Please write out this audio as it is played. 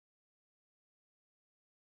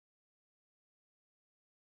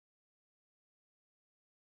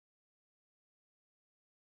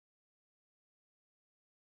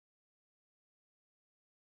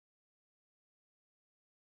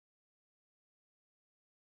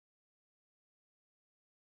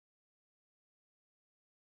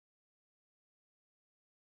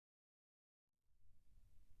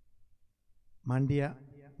Mandya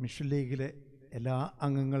mission ലീഗിലെ എല്ലാ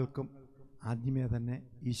അംഗങ്ങൾക്കും ആദ്യമേ തന്നെ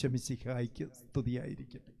ഈശോമിശിഹായ്ക്ക്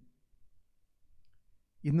സ്തുതിയായിരിക്കട്ടെ.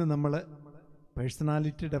 ഇന്ന് നമ്മൾ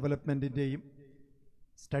പേഴ്സണാലിറ്റി ഡെവലപ്മെൻറ്റിൻ്റെയും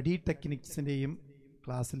സ്റ്റഡി ടെക്നിക്സിൻ്റെയും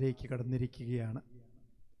ക്ലാസ്സിലേക്ക് കടന്നിരിക്കുകയാണ്.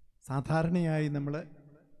 സാധാരണയായി നമ്മൾ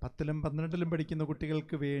 10ലും 12ലും പഠിക്കുന്ന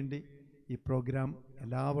കുട്ടികൾക്ക് വേണ്ടി ഈ പ്രോഗ്രാം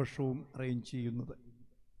എല്ലാ വർഷവും അറേഞ്ച് ചെയ്യുന്നത്.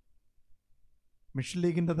 മിഷൻ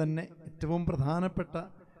ലീഗിൻ്റെ തന്നെ ഏറ്റവും പ്രധാനപ്പെട്ട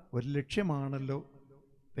ഒരു ലക്ഷ്യമാണല്ലോ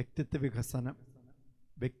വ്യക്തിത്വ വികസനം.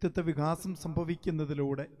 വ്യക്തിത്വ വികാസം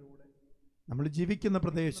സംഭവിക്കുന്നതിലൂടെ നമ്മൾ ജീവിക്കുന്ന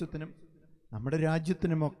പ്രദേശത്തിനും നമ്മുടെ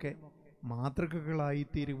രാജ്യത്തിനുമൊക്കെ മാതൃകകളായി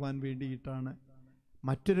തീരുവാൻ വേണ്ടിയിട്ടാണ്,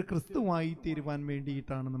 മറ്റൊരു ക്രിസ്തുവായി തീരുവാൻ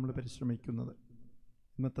വേണ്ടിയിട്ടാണ് നമ്മൾ പരിശ്രമിക്കുന്നത്.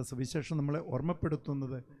 ഇന്നത്തെ സുവിശേഷം നമ്മളെ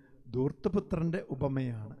ഓർമ്മപ്പെടുത്തുന്നത് ധൂർത്തപുത്രൻ്റെ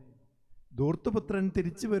ഉപമയാണ്. ധൂർത്തപുത്രൻ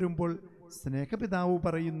തിരിച്ചു വരുമ്പോൾ സ്നേഹപിതാവ്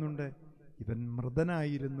പറയുന്നുണ്ട്, ഇവൻ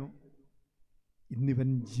മൃതനായിരുന്നു, ഇന്നിവൻ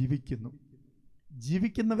ജീവിക്കുന്നു.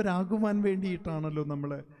 ജീവിക്കുന്നവരാകുവാൻ വേണ്ടിയിട്ടാണല്ലോ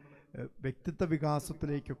നമ്മൾ വ്യക്തിത്വ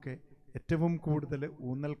വികാസത്തിലേക്കൊക്കെ ഏറ്റവും കൂടുതൽ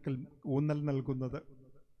ഊന്നൽ നൽകുന്നത്.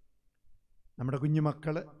 നമ്മുടെ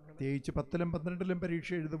കുഞ്ഞുമക്കൾ, പ്രത്യേകിച്ച് 10ലും 12ലും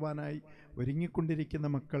പരീക്ഷ എഴുതുവാനായി ഒരുങ്ങിക്കൊണ്ടിരിക്കുന്ന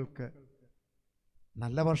മക്കൾക്ക്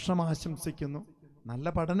നല്ല വർഷം ആശംസിക്കുന്നു, നല്ല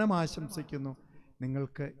പഠനം ആശംസിക്കുന്നു.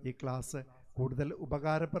 നിങ്ങൾക്ക് ഈ ക്ലാസ് കൂടുതൽ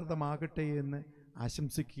ഉപകാരപ്രദമാകട്ടെ എന്ന്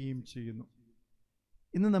ആശംസിക്കുകയും ചെയ്യുന്നു.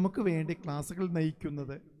 ഇന്ന് നമുക്ക് വേണ്ടി ക്ലാസ്സുകൾ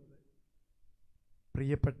നയിക്കുന്നത്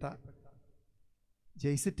പ്രിയപ്പെട്ട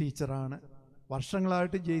ജെയ്സി ടീച്ചറാണ്.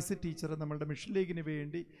 വർഷങ്ങളായിട്ട് ജെയ്സി ടീച്ചർ നമ്മളുടെ മിഷൻ ലീഗിന്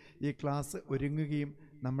വേണ്ടി ഈ ക്ലാസ് ഒരുങ്ങുകയും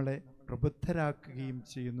നമ്മളെ പ്രബുദ്ധരാക്കുകയും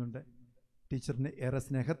ചെയ്യുന്നുണ്ട്. ടീച്ചറിനെ ഏറെ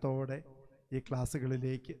സ്നേഹത്തോടെ ഈ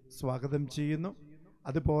ക്ലാസ്സുകളിലേക്ക് സ്വാഗതം ചെയ്യുന്നു.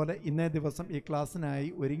 അതുപോലെ ഇന്നേ ദിവസം ഈ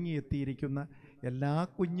ക്ലാസ്സിനായി ഒരുങ്ങിയെത്തിയിരിക്കുന്ന എല്ലാ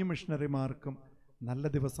കുഞ്ഞു മിഷണറിമാർക്കും നല്ല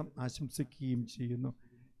ദിവസം ആശംസിക്കുകയും ചെയ്യുന്നു.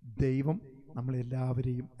 ദൈവം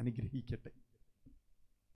നമ്മളെല്ലാവരെയും അനുഗ്രഹിക്കട്ടെ.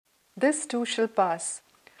 This too shall pass.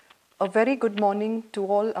 A very good morning to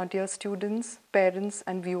all our dear students, parents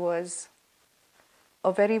and viewers.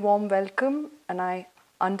 A very warm welcome, and I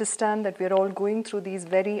understand that we are all going through these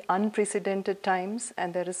very unprecedented times and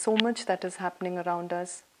there is so much that is happening around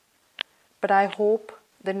us. But I hope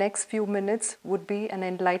the next few minutes would be an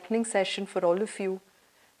enlightening session for all of you,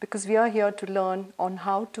 because we are here to learn on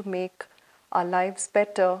how to make our lives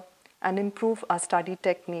better and improve our study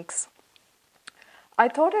techniques. I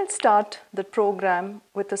thought I'll start the program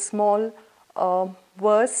with a small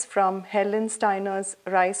verse from Helen Steiner's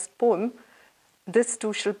Rice poem, This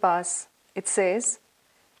Too Shall Pass. It says,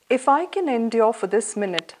 "If I can endure for this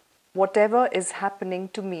minute whatever is happening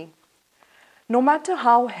to me, no matter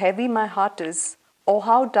how heavy my heart is or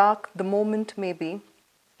how dark the moment may be,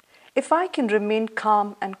 if I can remain calm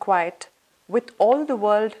and quiet with all the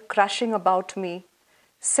world crashing about me,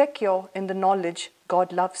 secure in the knowledge God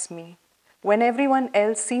loves me, when everyone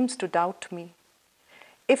else seems to doubt me.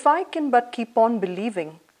 If I can but keep on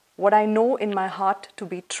believing what I know in my heart to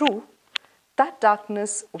be true, that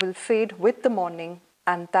darkness will fade with the morning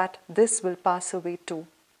and that this will pass away too.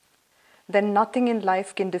 Then nothing in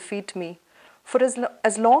life can defeat me, for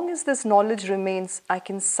as long as this knowledge remains, I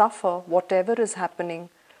can suffer whatever is happening,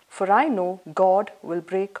 for I know God will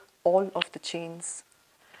break all of the chains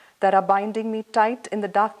that are binding me tight in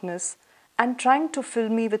the darkness and trying to fill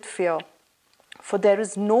me with fear. For there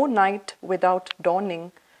is no night without dawning,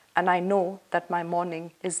 and I know that my morning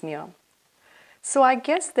is near." So I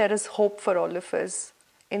guess there is hope for all of us,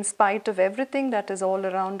 in spite of everything that is all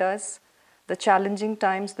around us, the challenging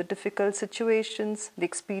times, the difficult situations, the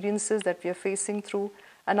experiences that we are facing through,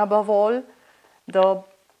 and above all,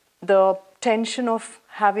 the tension of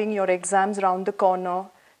having your exams round the corner.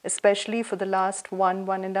 Especially for the last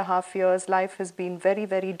 1.5 years, life has been very,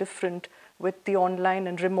 very different with the online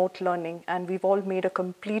and remote learning, and we've all made a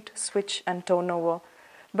complete switch and turnover.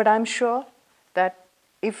 But I'm sure that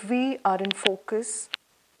if we are in focus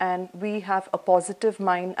and we have a positive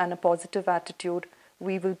mind and a positive attitude,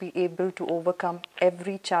 we will be able to overcome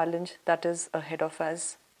every challenge that is ahead of us.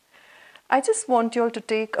 I just want you all to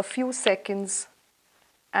take a few seconds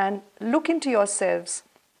and look into yourselves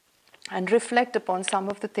and reflect upon some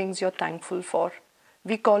of the things you're thankful for.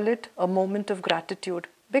 We call it a moment of gratitude,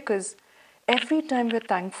 because every time we're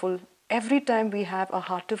thankful, every time we have a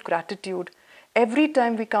heart of gratitude, every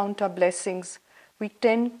time we count our blessings, we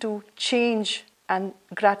tend to change, and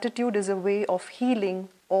gratitude is a way of healing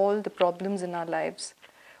all the problems in our lives.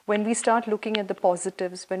 When we start looking at the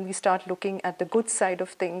positives, when we start looking at the good side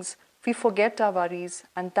of things, we forget our worries,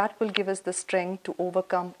 and that will give us the strength to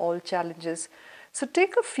overcome all challenges. So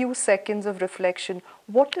take a few seconds of reflection.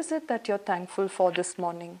 What is it that you're thankful for this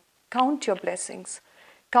morning? Count your blessings.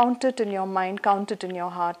 Count it in your mind, count it in your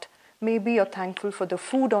heart. Maybe you're thankful for the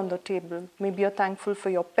food on the table. Maybe you're thankful for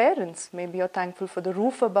your parents. Maybe you're thankful for the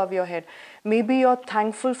roof above your head. Maybe you're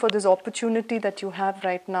thankful for this opportunity that you have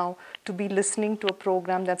right now to be listening to a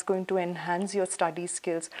program that's going to enhance your study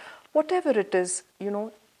skills. Whatever it is,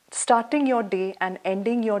 starting your day and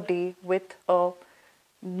ending your day with a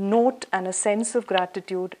note and a sense of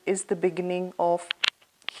gratitude is the beginning of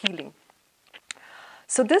healing.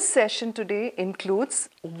 So this session today includes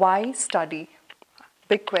why study?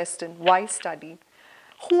 Big question, why study?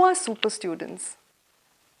 Who are super students?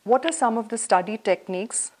 What are some of the study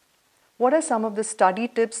techniques? What are some of the study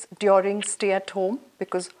tips during stay at home?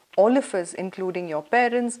 Because all of us, including your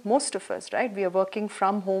parents, most of us, right? We are working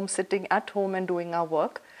from home, sitting at home and doing our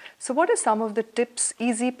work. So what are some of the tips,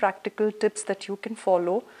 easy practical tips that you can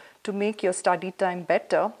follow to make your study time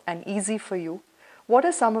better and easy for you? What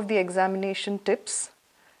are some of the examination tips?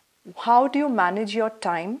 How do you manage your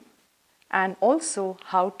time? And also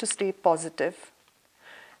how to stay positive.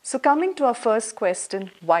 So coming to our first question,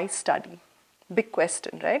 why study? Big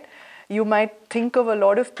question, right? You might think of a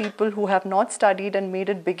lot of people who have not studied and made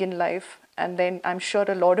it big in life, and then I'm sure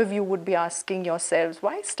a lot of you would be asking yourselves,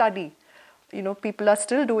 why study? People are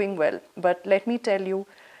still doing well, but let me tell you,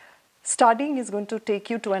 studying is going to take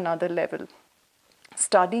you to another level.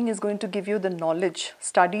 Studying is going to give you the knowledge.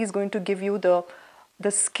 Study is going to give you the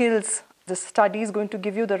skills. The study is going to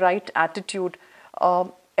give you the right attitude.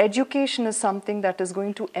 Education is something that is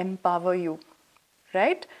going to empower you,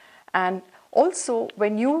 right? And also,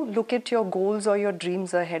 when you look at your goals or your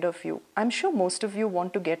dreams ahead of you, I'm sure most of you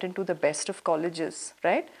want to get into the best of colleges,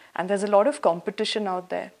 right? And there's a lot of competition out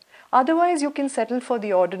there. Otherwise, you can settle for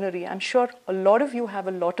the ordinary. I'm sure a lot of you have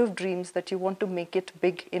a lot of dreams that you want to make it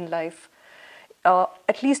big in life.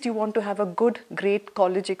 At least you want to have a good, great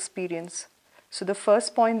college experience. So the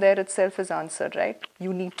first point there itself is answered, right?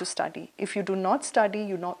 You need to study. If you do not study,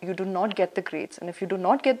 you do not get the grades. And if you do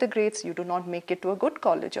not get the grades, you do not make it to a good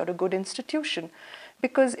college or a good institution,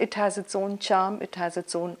 because it has its own charm, it has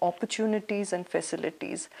its own opportunities and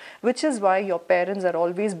facilities, which is why your parents are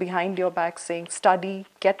always behind your back saying, study,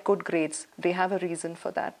 get good grades. They have a reason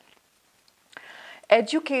for that.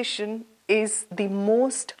 Education is the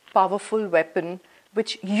most powerful weapon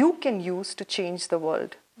which you can use to change the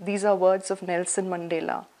world. These are words of Nelson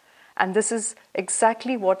Mandela. And this is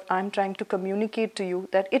exactly what I'm trying to communicate to you,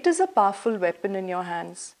 that it is a powerful weapon in your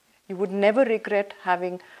hands. You would never regret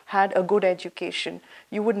having had a good education.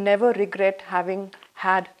 You would never regret having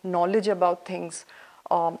had knowledge about things,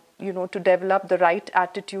 to develop the right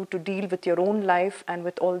attitude to deal with your own life and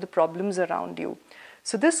with all the problems around you.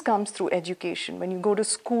 So this comes through education. When you go to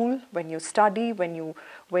school, when you study, when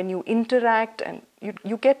you interact, and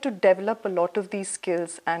you get to develop a lot of these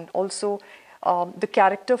skills, and also the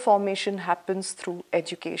character formation happens through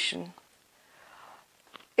education.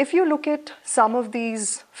 If you look at some of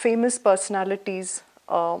these famous personalities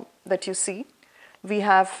that you see, we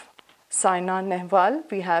have Saina Nehwal,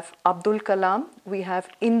 we have Abdul Kalam, we have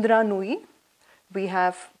Indra Nooyi, we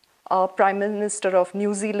have Prime Minister of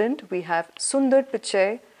New Zealand, we have Sundar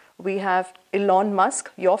Pichai, we have Elon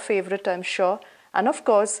Musk, your favorite I'm sure, and of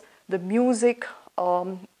course the music,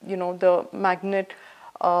 the magnet,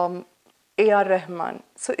 A.R. Rahman.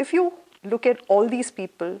 So if you look at all these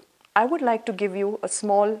people, I would like to give you a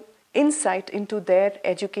small insight into their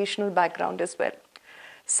educational background as well.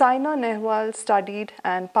 Saina Nehwal studied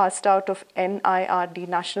and passed out of NIRD,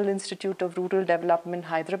 National Institute of Rural Development,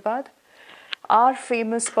 Hyderabad. Our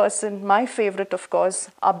famous person, my favorite of course,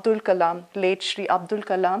 Abdul Kalam, late Shri Abdul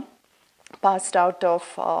Kalam, passed out of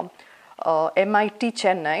MIT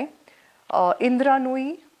Chennai. Indra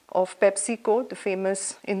Nooyi of PepsiCo, the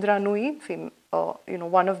famous Indra Nooyi,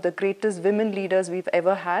 one of the greatest women leaders we've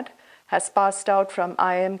ever had, has passed out from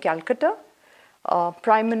IIM Calcutta.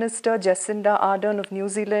 Prime Minister Jacinda Ardern of New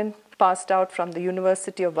Zealand passed out from the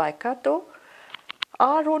University of Waikato.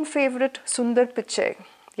 Our own favorite Sundar Pichai,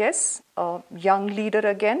 yes, a young leader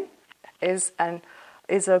again, is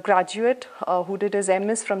a graduate who did his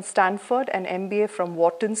MS from Stanford and MBA from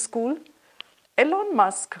Wharton School. Elon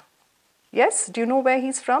Musk, yes, do you know where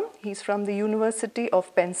he's from? He's from the University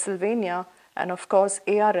of Pennsylvania, and of course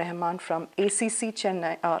A.R. Rahman from MCC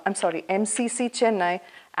Chennai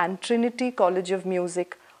and Trinity College of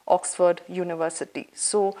Music, Oxford University.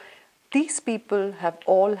 So these people have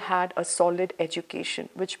all had a solid education,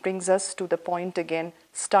 which brings us to the point again,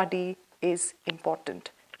 study is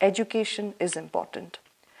important. Education is important.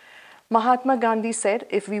 Mahatma Gandhi said,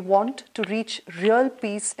 if we want to reach real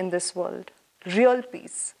peace in this world,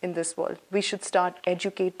 we should start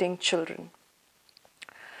educating children.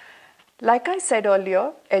 Like I said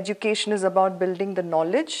earlier, education is about building the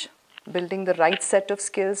knowledge, building the right set of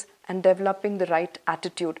skills, and developing the right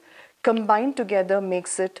attitude. Combined together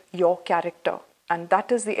makes it your character. And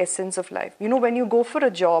that is the essence of life. You know, when you go for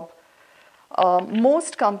a job,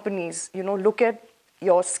 most companies, look at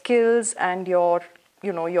your skills and your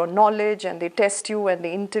knowledge, and they test you and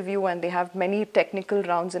they interview and they have many technical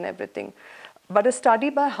rounds and everything. But a study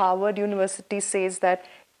by Harvard University says that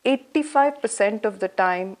 85% of the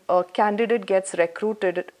time a candidate gets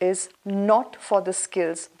recruited is not for the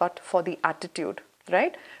skills but for the attitude,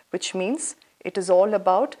 right? Which means it is all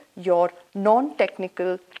about your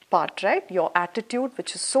non-technical part, right? Your attitude,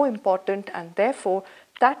 which is so important, and therefore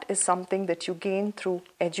that is something that you gain through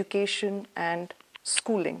education and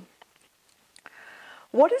schooling.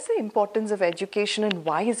 What is the importance of education, and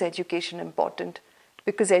why is education important?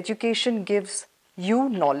 Because education gives you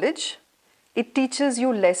knowledge. It teaches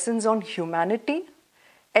you lessons on humanity.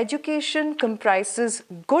 Education comprises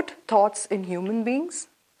good thoughts in human beings.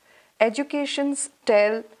 Educations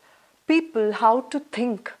tell people how to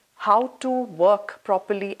think, how to work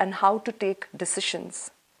properly, and how to take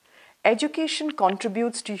decisions. Education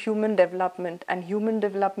contributes to human development, and human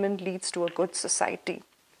development leads to a good society.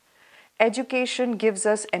 Education gives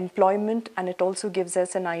us employment, and it also gives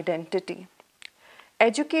us an identity.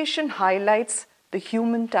 Education highlights the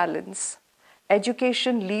human talents.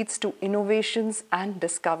 Education leads to innovations and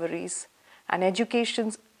discoveries. And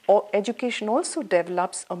education also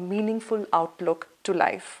develops a meaningful outlook to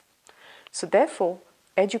life. So therefore,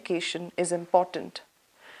 education is important.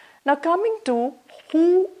 Now coming to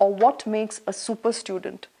who or what makes a super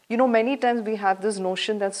student. Many times we have this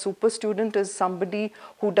notion that super student is somebody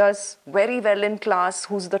who does very well in class,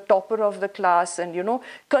 who's the topper of the class, and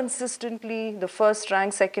consistently the first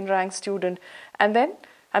rank, second rank student. And then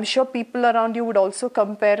I'm sure people around you would also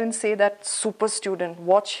compare and say that super student,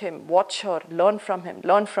 watch him, watch her, learn from him,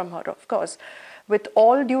 learn from her. Of course, with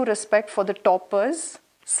all due respect for the toppers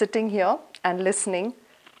sitting here and listening,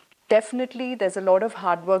 definitely there's a lot of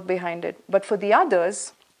hard work behind it. But for the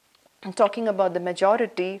others, I'm talking about the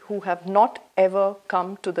majority who have not ever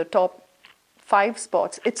come to the top 5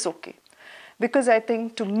 spots, it's okay. Because I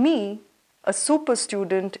think, to me, a super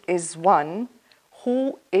student is one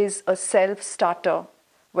who is a self-starter.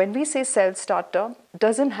 When we say self-starter,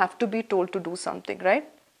 doesn't have to be told to do something, right?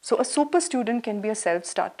 So a super student can be a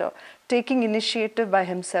self-starter, taking initiative by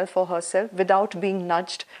himself or herself without being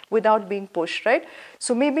nudged, without being pushed, right?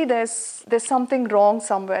 So maybe there's something wrong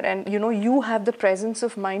somewhere, and you have the presence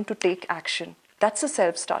of mind to take action. That's a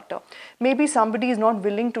self-starter. Maybe somebody is not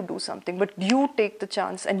willing to do something, but you take the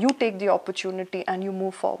chance and you take the opportunity and you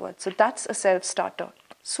move forward. So that's a self-starter.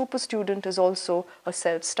 Super student is also a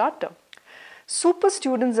self-starter. Super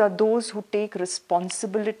students are those who take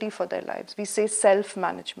responsibility for their lives. We say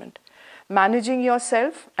self-management. Managing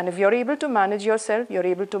yourself, and if you're able to manage yourself, you're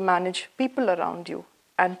able to manage people around you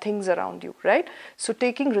and things around you, right? So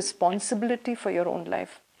taking responsibility for your own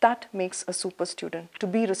life, that makes a super student, to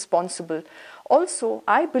be responsible. Also,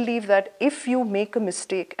 I believe that if you make a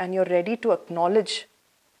mistake and you're ready to acknowledge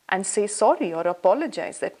and say sorry or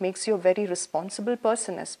apologize, that makes you a very responsible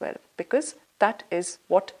person as well, because that is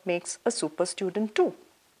what makes a super student too.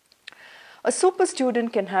 A super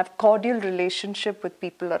student can have cordial relationship with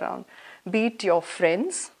people around, be it your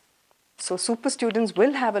friends. So super students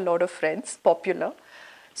will have a lot of friends, popular.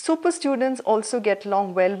 Super students also get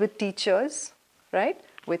along well with teachers, right?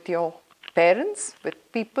 With your parents, with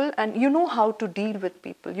people, and you know how to deal with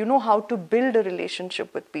people. You know how to build a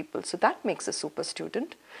relationship with people. So that makes a super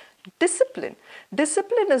student. Discipline.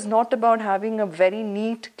 Discipline is not about having a very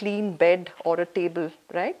neat, clean bed or a table,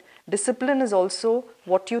 right? Discipline is also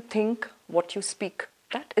what you think, what you speak.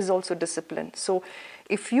 That is also discipline. So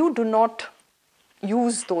if you do not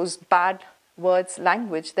use those bad words,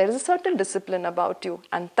 language, there is a certain discipline about you,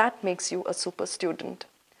 and that makes you a super student.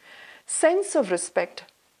 Sense of respect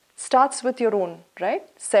starts with your own, right?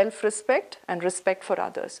 Self-respect and respect for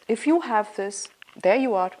others. If you have this, there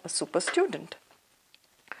you are, a super student.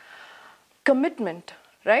 Commitment,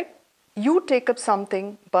 right? You take up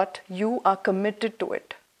something, but you are committed to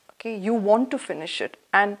it. Okay, you want to finish it,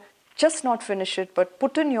 and just not finish it, but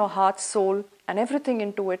put in your heart, soul, and everything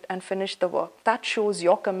into it and finish the work. That shows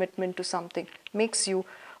your commitment to something, makes you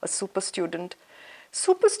a super student.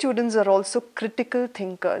 Super students are also critical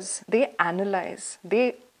thinkers. They analyze,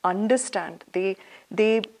 they understand, they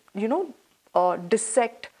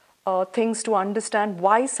dissect things to understand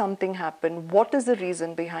why something happened, what is the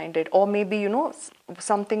reason behind it, or maybe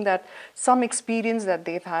some experience that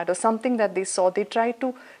they've had or something that they saw. They try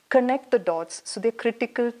to connect the dots. So they're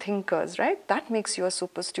critical thinkers, right? That makes you a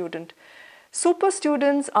super student. Super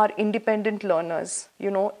students are independent learners.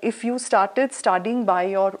 You know, if you started studying by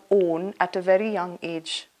your own at a very young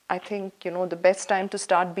age, I think, you know, the best time to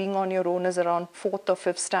start being on your own is around 4th or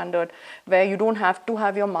 5th standard, where you don't have to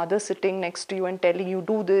have your mother sitting next to you and telling you,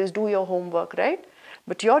 do this, do your homework, right?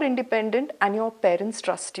 But you're independent and your parents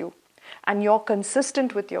trust you and you're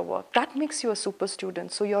consistent with your work. That makes you a super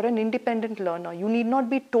student. So you're an independent learner. You need not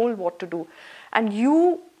be told what to do. And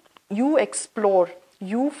you explore,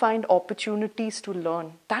 you find opportunities to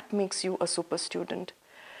learn. That makes you a super student.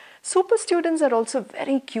 Super students are also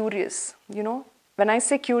very curious, you know. When I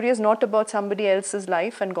say curious, not about somebody else's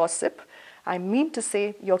life and gossip, I mean to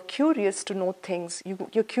say you're curious to know things.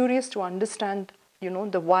 You're curious to understand, you know,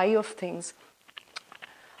 the why of things.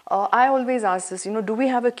 I always ask this, you know, do we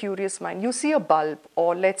have a curious mind? You see a bulb,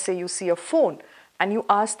 or let's say you see a phone, and you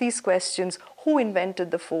ask these questions: who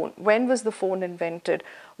invented the phone? When was the phone invented?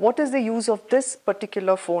 What is the use of this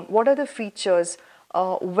particular phone? What are the features?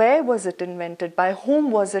 Where was it invented? By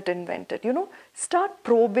whom was it invented? You know, start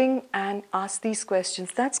probing and ask these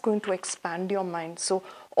questions. That's going to expand your mind. So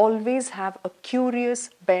always have a curious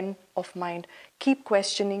bent of mind. Keep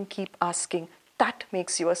questioning, keep asking. That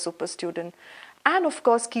makes you a super student. And of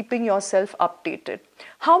course, keeping yourself updated.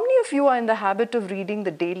 How many of you are in the habit of reading the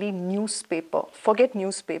daily newspaper? Forget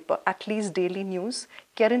newspaper, at least daily news.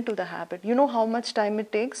 Get into the habit. You know how much time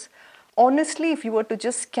it takes? Honestly, if you were to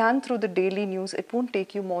just scan through the daily news, it won't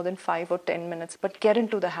take you more than 5 or 10 minutes, but get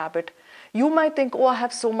into the habit. You might think, oh, I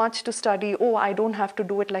have so much to study. Oh, I don't have to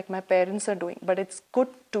do it like my parents are doing. But it's good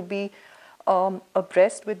to be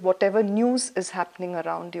abreast with whatever news is happening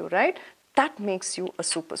around you, right? That makes you a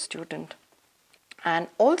super student. And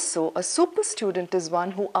also, a super student is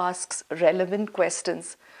one who asks relevant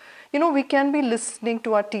questions. You know, we can be listening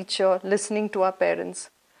to our teacher, listening to our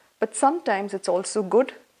parents, but sometimes it's also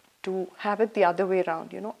good to have it the other way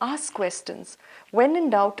around, you know, ask questions. When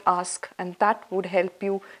in doubt, ask, and that would help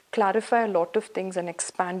you clarify a lot of things and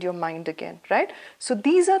expand your mind again, right? So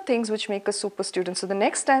these are things which make a super student. So the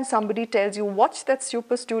next time somebody tells you, watch that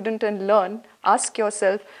super student and learn, ask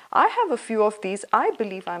yourself, I have a few of these, I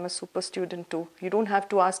believe I'm a super student too. You don't have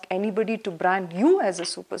to ask anybody to brand you as a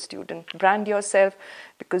super student. Brand yourself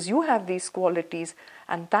because you have these qualities,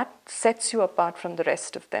 and that sets you apart from the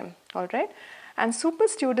rest of them, all right? And super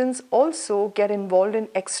students also get involved in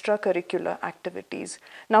extracurricular activities.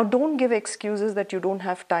 Now, don't give excuses that you don't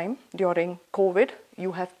have time during COVID.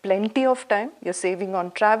 You have plenty of time. You're saving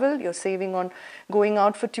on travel, you're saving on going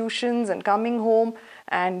out for tuitions and coming home,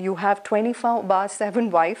 and you have 24/7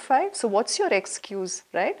 Wi-Fi. So what's your excuse,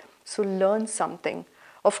 right? So learn something.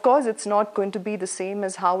 Of course, it's not going to be the same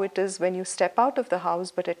as how it is when you step out of the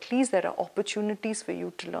house, but at least there are opportunities for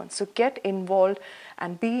you to learn. So get involved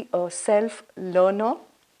and be a self-learner,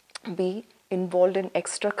 be involved in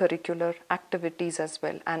extracurricular activities as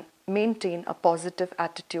well, and maintain a positive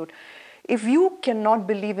attitude. If you cannot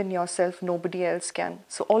believe in yourself, nobody else can.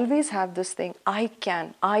 So always have this thing, I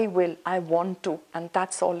can, I will, I want to, and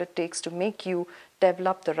that's all it takes to make you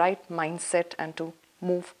develop the right mindset and to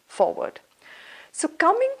move forward. So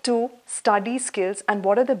coming to study skills, and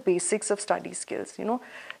what are the basics of study skills? You know,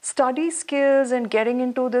 study skills and getting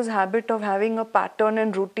into this habit of having a pattern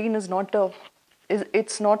and routine is not a,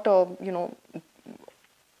 it's not a, you know,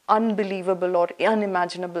 unbelievable or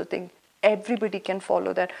unimaginable thing. Everybody can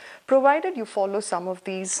follow that, provided you follow some of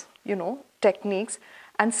these, you know, techniques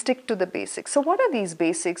and stick to the basics. So what are these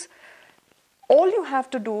basics? All you have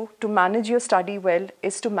to do to manage your study well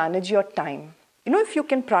is to manage your time. You know, if you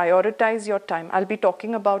can prioritize your time, I'll be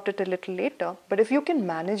talking about it a little later, but if you can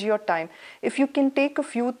manage your time, if you can take a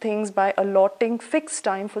few things by allotting fixed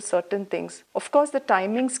time for certain things, of course the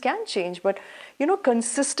timings can change, but you know,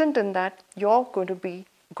 consistent in that, you're going to be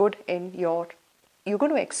good in your, you're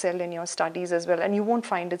going to excel in your studies as well, and you won't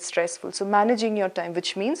find it stressful. So managing your time,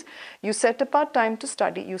 which means you set apart time to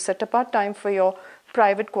study, you set apart time for your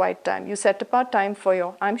private quiet time, you set apart time for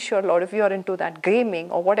your, I'm sure a lot of you are into that gaming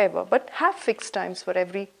or whatever, but have fixed times for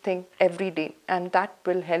everything every day, and that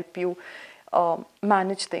will help you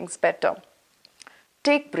manage things better.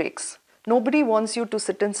 Take breaks. Nobody wants you to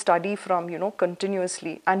sit and study from, you know,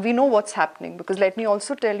 continuously, and we know what's happening, because let me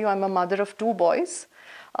also tell you, I'm a mother of 2 boys.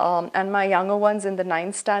 And my younger one's in the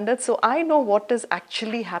 9th standard. So I know what is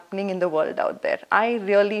actually happening in the world out there. I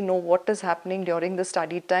really know what is happening during the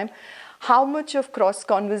study time. How much of cross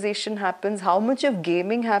conversation happens, how much of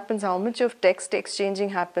gaming happens, how much of text exchanging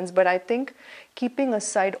happens. But I think keeping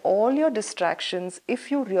aside all your distractions if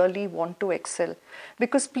you really want to excel.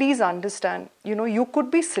 Because please understand, you know, you could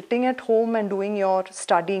be sitting at home and doing your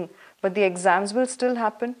studying, but the exams will still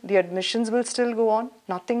happen, the admissions will still go on,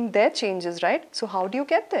 nothing there changes, right? So how do you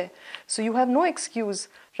get there? So you have no excuse,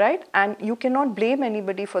 right? And you cannot blame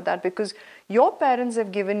anybody for that, because your parents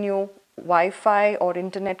have given you Wi-Fi or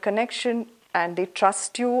internet connection, and they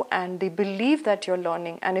trust you and they believe that you're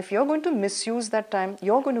learning. And if you're going to misuse that time,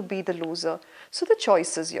 you're going to be the loser. So the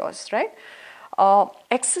choice is yours, right?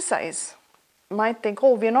 Exercise. Might think,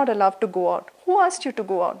 oh, we're not allowed to go out. Who asked you to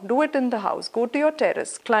go out? Do it in the house. Go to your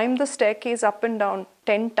terrace. Climb the staircase up and down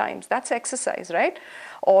 10 times. That's exercise, right?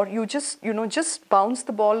 Or you just bounce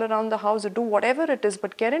the ball around the house or do whatever it is,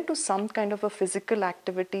 but get into some kind of a physical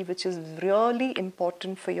activity which is really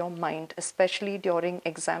important for your mind, especially during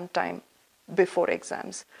exam time, before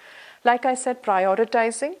exams. Like I said,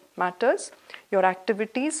 prioritizing matters. Your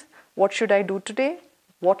activities. What should I do today?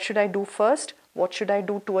 What should I do first? What should I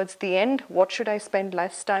do towards the end? What should I spend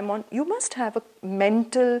less time on? You must have a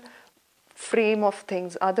mental frame of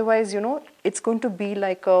things. Otherwise, it's going to be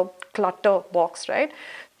like a clutter box, right?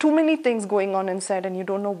 Too many things going on inside and you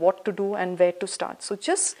don't know what to do and where to start. So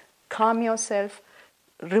just calm yourself,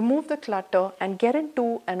 remove the clutter and get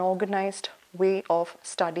into an organized way of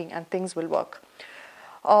studying and things will work.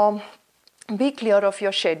 Be clear of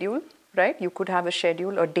your schedule. Right? You could have a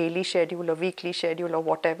schedule, a daily schedule, a weekly schedule or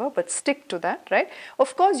whatever, but stick to that, right?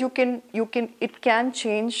 Of course, it can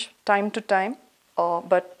change time to time,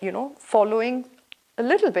 but following a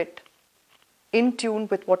little bit in tune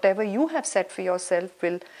with whatever you have set for yourself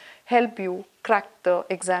will help you crack the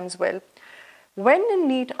exams well. When in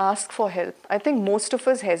need, ask for help. I think most of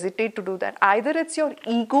us hesitate to do that. Either it's your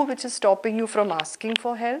ego which is stopping you from asking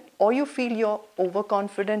for help, or you feel you're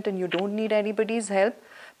overconfident and you don't need anybody's help.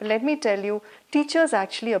 But let me tell you, teachers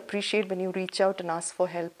actually appreciate when you reach out and ask for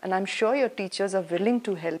help. And I'm sure your teachers are willing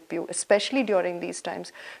to help you, especially during these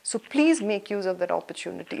times. So please make use of that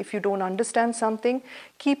opportunity. If you don't understand something,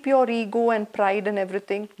 keep your ego and pride and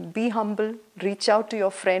everything. Be humble. Reach out to your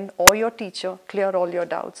friend or your teacher. Clear all your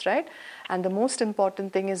doubts, right? And the most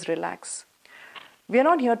important thing is relax. We are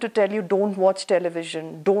not here to tell you don't watch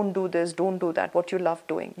television, don't do this, don't do that, what you love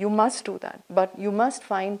doing. You must do that. But you must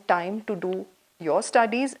find time to do your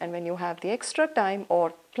studies, and when you have the extra time,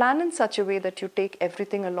 or plan in such a way that you take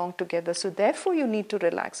everything along together. So therefore you need to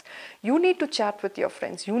relax. You need to chat with your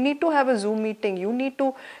friends. You need to have a Zoom meeting. You need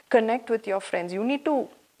to connect with your friends. You need to,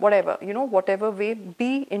 whatever way,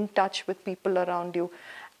 be in touch with people around you,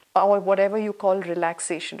 or whatever you call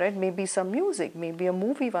relaxation, right? Maybe some music, maybe a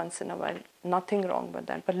movie once in a while. Nothing wrong with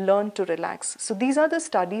that, but learn to relax. So these are the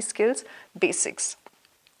study skills basics.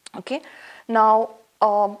 Okay. Now,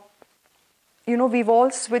 we've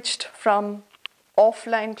all switched from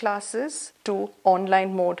offline classes to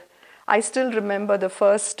online mode. I still remember the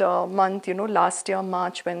first month, last year,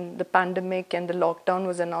 March, when the pandemic and the lockdown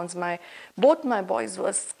was announced, both my boys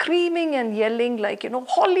were screaming and yelling like,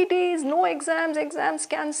 holidays, no exams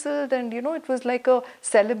cancelled. And, it was like a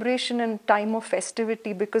celebration and time of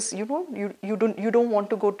festivity because, you don't want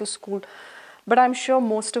to go to school. But I'm sure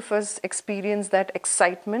most of us experienced that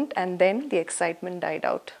excitement, and then the excitement died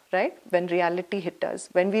out, right? When reality hit us,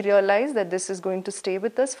 when we realized that this is going to stay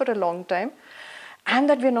with us for a long time and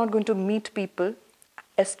that we're not going to meet people,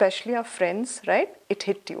 especially our friends, right? It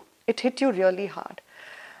hit you. It hit you really hard.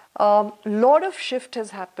 Lot of shift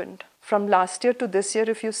has happened from last year to this year,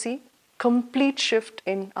 if you see. Complete shift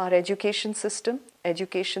in our education system,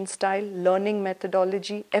 education style, learning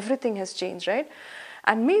methodology, everything has changed, right?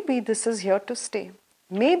 And maybe this is here to stay.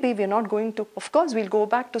 Maybe we're not going to, of course, we'll go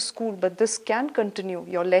back to school, but this can continue.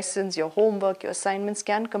 Your lessons, your homework, your assignments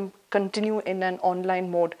can continue in an online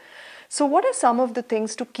mode. So what are some of the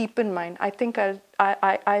things to keep in mind? I think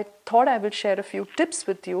I thought I will share a few tips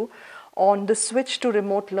with you on the switch to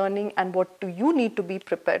remote learning and what do you need to be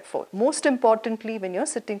prepared for. Most importantly, when you're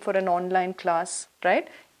sitting for an online class, right?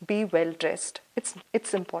 Be well dressed.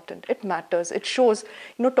 It's important. It matters. It shows,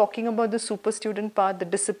 talking about the super student part, the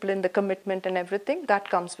discipline, the commitment and everything, that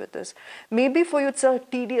comes with this. Maybe for you it's a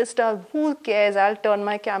tedious stuff. Who cares? I'll turn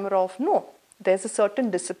my camera off. No, there's a certain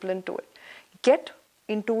discipline to it. Get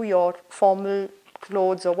into your formal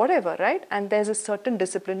clothes or whatever, right? And there's a certain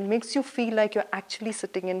discipline. It makes you feel like you're actually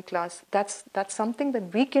sitting in class. That's something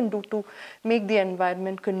that we can do to make the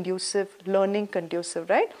environment conducive, learning conducive,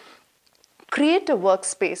 right? Create a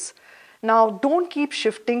workspace. Now, don't keep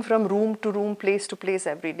shifting from room to room, place to place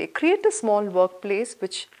every day. Create a small workplace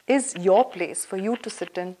which is your place for you to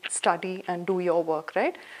sit and study and do your work,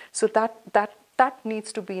 right? So that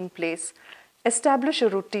needs to be in place. establish a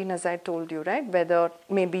routine, as I told you, right? Whether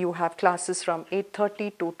maybe you have classes from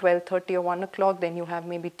 8:30 to 12:30 or 1 o'clock, then you have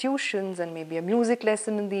maybe tuitions and maybe a music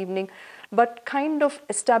lesson in the evening, but kind of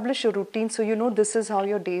establish a routine so you know this is how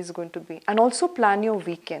your day is going to be. And also plan your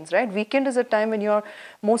weekends, right? Weekend is a time when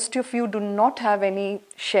most of you do not have any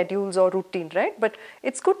schedules or routine, right? But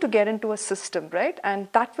it's good to get into a system, right? And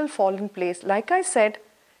that will fall in place. Like I said,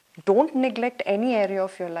 don't neglect any area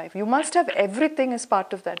of your life. You must have everything as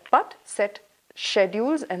part of that, but set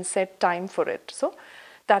schedules and set time for it. So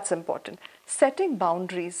that's important. Setting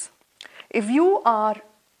boundaries. If you are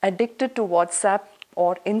addicted to WhatsApp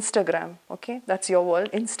or Instagram, okay, that's your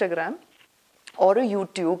world, Instagram, or a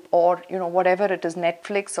YouTube, or whatever it is,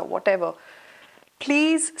 Netflix or whatever,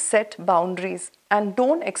 please set boundaries and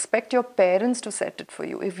don't expect your parents to set it for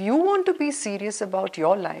you. If you want to be serious about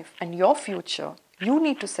your life and your future, you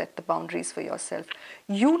need to set the boundaries for yourself.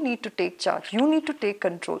 You need to take charge. You need to take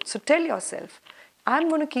control. So tell yourself, I'm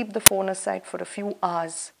going to keep the phone aside for a few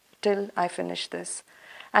hours till I finish this.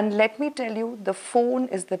 And let me tell you, the phone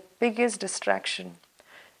is the biggest distraction.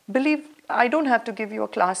 Believe, I don't have to give you a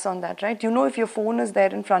class on that, right? If your phone is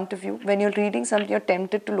there in front of you, when you're reading something, you're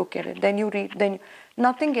tempted to look at it. Then you read,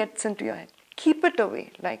 nothing gets into your head. Keep it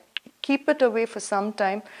away, keep it away for some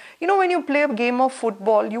time. When you play a game of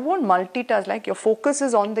football, you won't multitask, your focus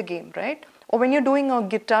is on the game, right? Or when you're doing a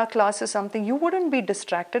guitar class or something, you wouldn't be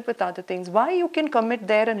distracted with other things. Why you can commit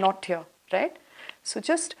there and not here, right? So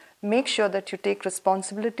just make sure that you take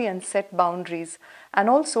responsibility and set boundaries. And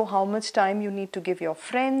also how much time you need to give your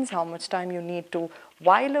friends, how much time you need to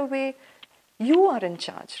while away. You are in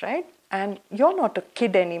charge, right? And you're not a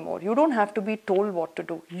kid anymore. You don't have to be told what to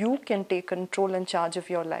do. You can take control and charge of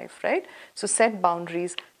your life, right? So set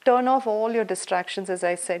boundaries. Turn off all your distractions. As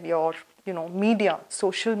I said, your media.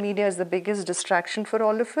 Social media is the biggest distraction for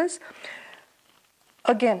all of us.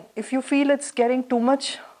 Again, if you feel it's getting too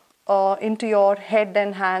much into your head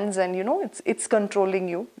and hands and it's controlling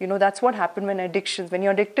you, that's what happened when addictions, when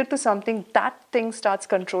you're addicted to something, that thing starts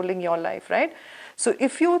controlling your life, right? So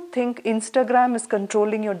if you think Instagram is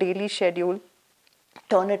controlling your daily schedule,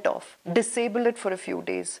 turn it off, disable it for a few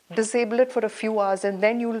days, disable it for a few hours, and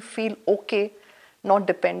then you will feel okay not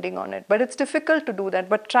depending on it. But it's difficult to do that,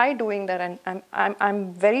 but try doing that, and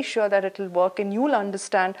I'm very sure that it will work, and you'll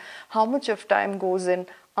understand how much of time goes in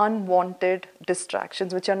unwanted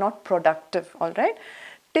distractions which are not productive. All right,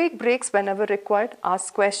 take breaks whenever required,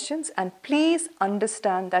 ask questions, and please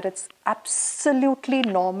understand that it's absolutely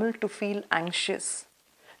normal to feel anxious.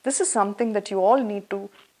 This is something that you all need to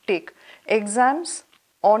take. Exams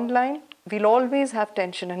online, we'll always have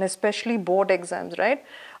tension, and especially board exams, right?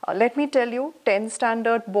 Let me tell you, 10th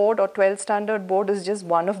standard board or 12th standard board is just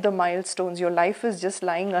one of the milestones. Your life is just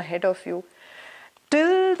lying ahead of you.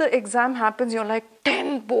 Till the exam happens, you're like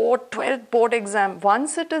 10th board, 12th board exam.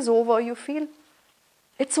 Once it is over, you feel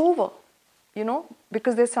it's over,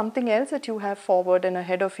 because there's something else that you have forward and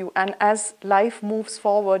ahead of you. And as life moves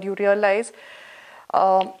forward, you realize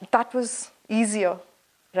that was easier,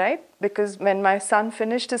 right? Because when my son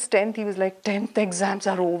finished his 10th, he was like, 10th exams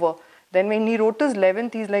are over. Then when he wrote his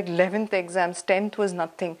 11th, he's like, 11th exams, 10th was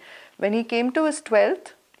nothing. When he came to his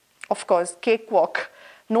 12th, of course, cakewalk,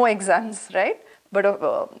 no exams, right?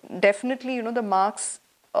 But definitely, the marks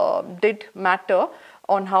did matter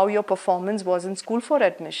on how your performance was in school for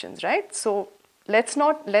admissions, right? So let's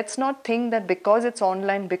not think that because it's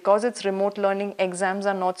online, because it's remote learning, exams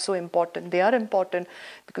are not so important. They are important,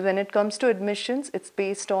 because when it comes to admissions, it's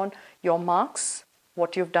based on your marks,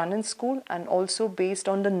 what you've done in school, and also based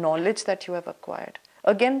on the knowledge that you have acquired.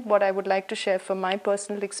 Again, what I would like to share from my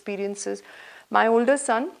personal experiences, my older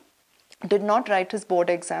son did not write his board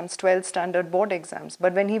exams, 12th standard board exams.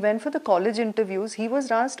 But when he went for the college interviews, he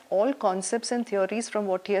was asked all concepts and theories from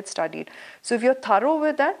what he had studied. So if you're thorough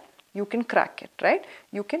with that, you can crack it, right?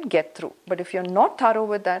 You can get through. But if you're not thorough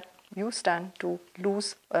with that, you stand to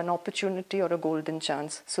lose an opportunity or a golden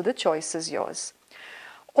chance. So the choice is yours.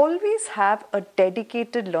 Always have a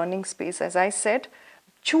dedicated learning space. As I said,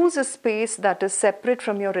 choose a space that is separate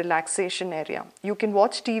from your relaxation area. You can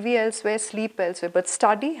watch TV elsewhere, sleep elsewhere, but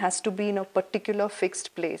study has to be in a particular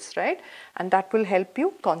fixed place, right? And that will help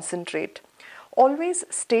you concentrate. Always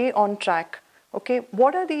stay on track. Okay,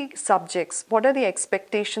 what are the subjects? What are the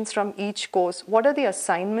expectations from each course? What are the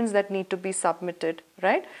assignments that need to be submitted,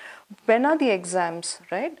 right? When are the exams,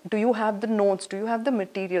 right? Do you have the notes? Do you have the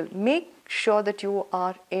material? Make sure that you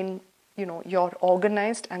are you're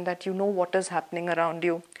organized and that you know what is happening around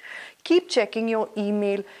you. Keep checking your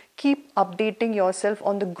email, keep updating yourself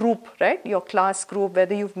on the group, right? Your class group,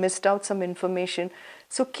 whether you've missed out some information.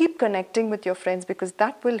 So keep connecting with your friends because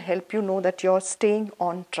that will help you know that you're staying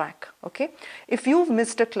on track, okay? If you've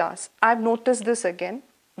missed a class, I've noticed this again.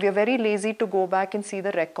 We are very lazy to go back and see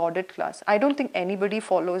the recorded class. I don't think anybody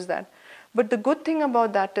follows that. But the good thing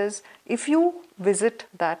about that is if you visit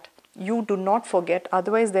that, you do not forget.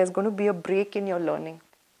 Otherwise, there's going to be a break in your learning.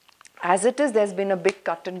 As it is, there's been a big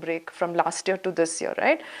cut and break from last year to this year,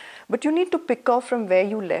 right? But you need to pick up from where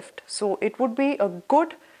you left. So it would be a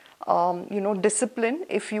good discipline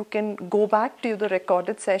if you can go back to the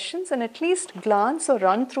recorded sessions and at least glance or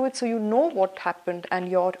run through it so you know what happened and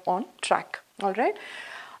you're on track, all right?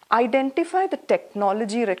 Identify the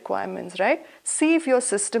technology requirements, right? See if your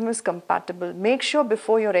system is compatible. Make sure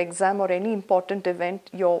before your exam or any important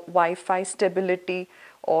event, your Wi-Fi stability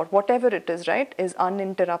or whatever it is, right, is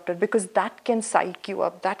uninterrupted because that can psych you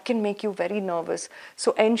up. That can make you very nervous.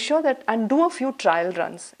 So ensure that and do a few trial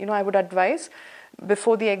runs. I would advise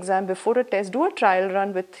before the exam, before a test, do a trial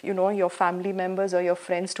run with, your family members or your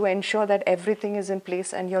friends to ensure that everything is in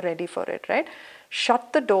place and you're ready for it, right?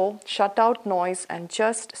 Shut the door, shut out noise and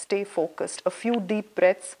just stay focused. A few deep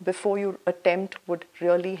breaths before you attempt would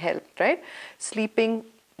really help, right? Sleeping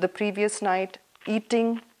the previous night,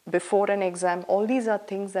 eating before an exam, all these are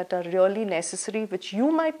things that are really necessary which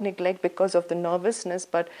you might neglect because of the nervousness,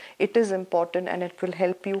 but it is important and it will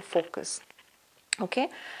help you focus, okay?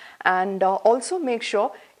 And also make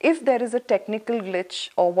sure if there is a technical glitch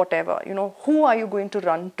or whatever, who are you going to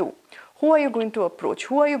run to? Who are you going to approach?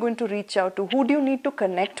 Who are you going to reach out to? Who do you need to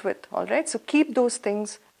connect with? All right. So keep those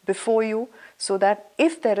things before you so that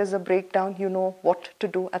if there is a breakdown, you know what to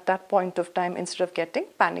do at that point of time instead of getting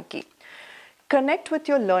panicky. Connect with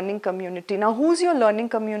your learning community. Now, who's your learning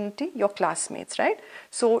community? Your classmates, right?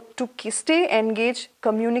 So to stay engaged,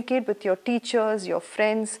 communicate with your teachers, your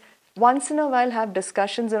friends. Once in a while, have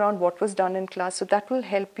discussions around what was done in class. So that will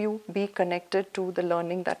help you be connected to the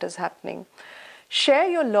learning that is happening. Share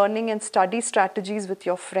your learning and study strategies with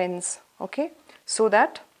your friends, okay? So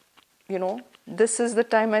that, this is the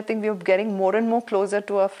time I think we are getting more and more closer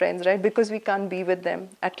to our friends, right? Because we can't be with them.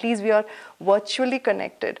 At least we are virtually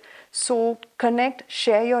connected. So connect,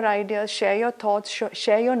 share your ideas, share your thoughts,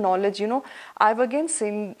 share your knowledge. I've again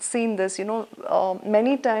seen this,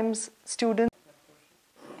 many times students,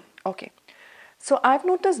 okay. So I've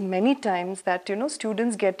noticed many times that,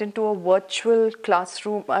 students get into a virtual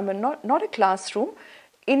classroom, not a classroom,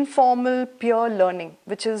 informal peer learning,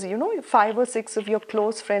 which is, 5 or 6 of your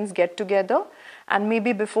close friends get together and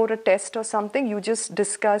maybe before a test or something, you just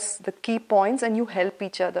discuss the key points and you help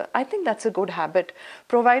each other. I think that's a good habit,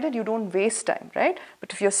 provided you don't waste time, right?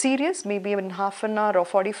 But if you're serious, maybe in half an hour or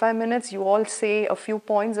 45 minutes, you all say a few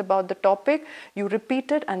points about the topic, you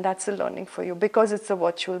repeat it, and that's a learning for you because it's a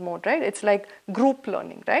virtual mode, right? It's like group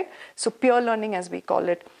learning, right? So peer learning as we call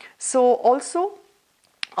it. So also,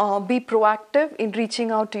 be proactive in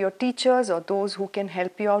reaching out to your teachers or those who can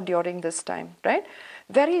help you out during this time, right?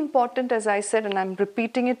 Very important, as I said, and I'm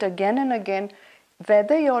repeating it again and again,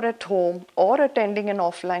 whether you're at home or attending an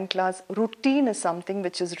offline class, routine is something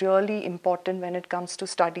which is really important when it comes to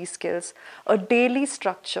study skills. A daily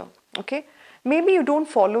structure, okay? Maybe you don't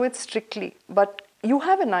follow it strictly, but you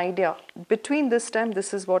have an idea. Between this time,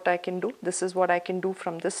 this is what I can do. This is what I can do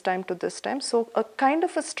from this time to this time. So a kind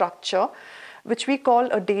of a structure which we call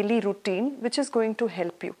a daily routine, which is going to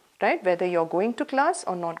help you, right? Whether you're going to class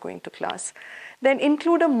or not going to class. Then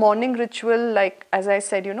include a morning ritual like, as I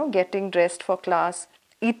said, getting dressed for class,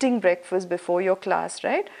 eating breakfast before your class,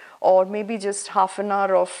 right? Or maybe just half an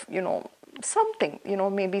hour of, something,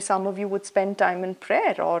 maybe some of you would spend time in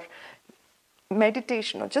prayer or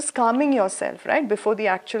meditation or just calming yourself, right? Before the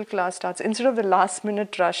actual class starts, instead of the last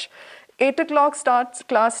minute rush. 8 o'clock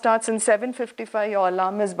class starts and 7:55 your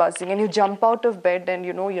alarm is buzzing and you jump out of bed and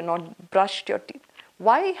you're not brushed your teeth.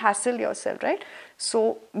 Why hassle yourself, right?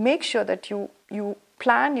 So make sure that you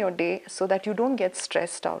plan your day so that you don't get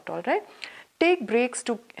stressed out, all right? Take breaks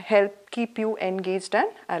to help keep you engaged and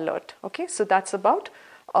alert, okay? So that's about,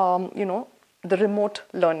 the remote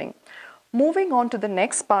learning. Moving on to the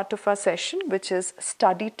next part of our session, which is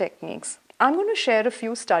study techniques. I'm going to share a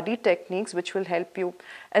few study techniques which will help you.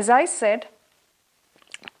 As I said,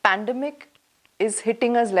 pandemic is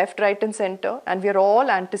hitting us left, right and center and we're all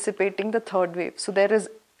anticipating the third wave. So there is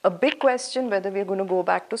a big question whether we're going to go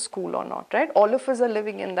back to school or not, right? All of us are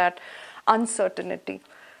living in that uncertainty.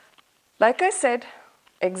 Like I said,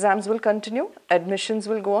 exams will continue, admissions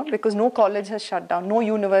will go on, because no college has shut down, no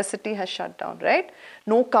university has shut down, right?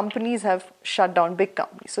 No companies have shut down, big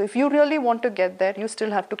companies. So if you really want to get there, you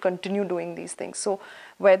still have to continue doing these things. So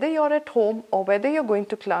whether you're at home or whether you're going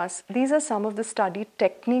to class, these are some of the study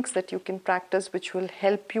techniques that you can practice which will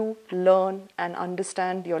help you learn and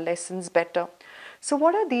understand your lessons better. So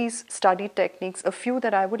what are these study techniques? A few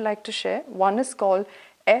that I would like to share. One is called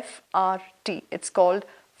FRT. It's called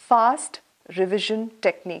Fast Revision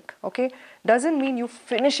Technique. Okay, doesn't mean you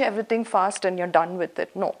finish everything fast and you're done with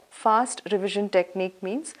it. No, Fast Revision Technique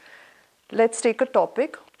means, let's take a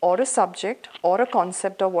topic or a subject or a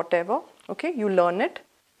concept or whatever. Okay, you learn it,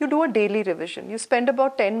 you do a daily revision. You spend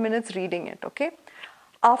about 10 minutes reading it. Okay,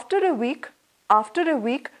 after a week,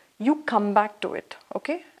 you come back to it.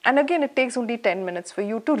 Okay, and again it takes only 10 minutes for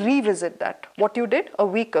you to revisit that, what you did a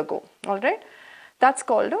week ago. All right, that's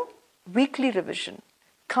called a weekly revision.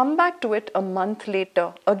 Come back to it a month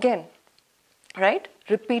later again, right?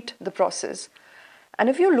 Repeat the process. And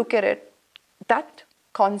if you look at it, that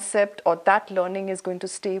concept or that learning is going to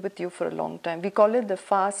stay with you for a long time. We call it the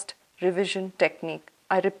fast revision technique.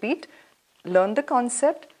 I repeat, learn the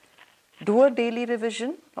concept, do a daily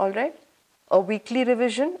revision, all right? A weekly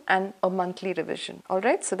revision and a monthly revision, all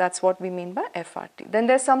right? So that's what we mean by FRT. Then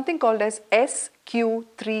there's something called as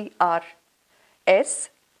SQ3R.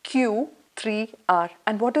 SQ3R.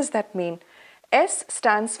 And what does that mean? S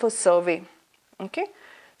stands for survey. Okay,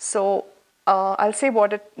 so I'll say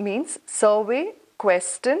what it means. Survey,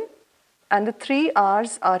 question, and the 3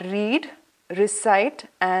 R's are read, recite,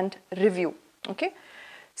 and review. Okay,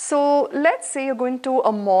 so let's say you're going to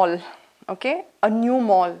a mall, okay, a new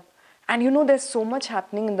mall, and you know there's so much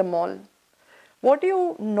happening in the mall. What do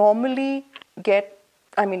you normally get?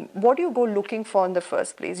 I mean, what do you go looking for in the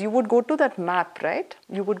first place? You would go to that map, right?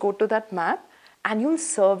 You would go to that map and you'll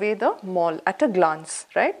survey the mall at a glance,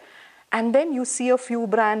 right? And then you see a few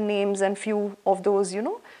brand names and few of those, you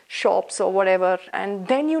know, shops or whatever, and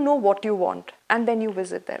then you know what you want, and then you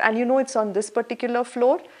visit there. And you know it's on this particular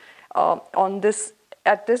floor,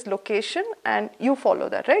 at this location, and you follow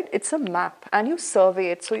that, right? It's a map and you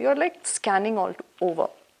survey it. So you're like scanning all over.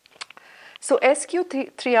 So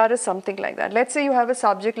SQ3R is something like that. Let's say you have a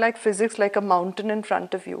subject like physics, like a mountain in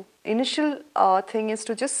front of you. Initial thing is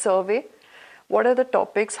to just survey what are the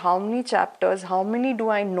topics, how many chapters, how many do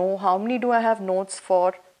I know, how many do I have notes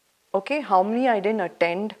for, okay, how many I didn't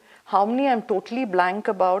attend, how many I'm totally blank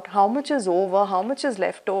about, how much is over, how much is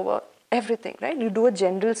left over, everything, right? You do a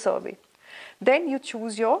general survey. Then you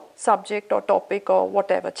choose your subject or topic or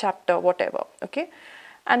whatever, chapter, whatever, okay?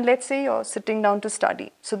 And let's say you're sitting down to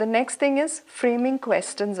study. So the next thing is framing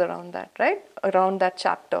questions around that, right? Around that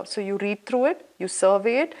chapter. So you read through it, you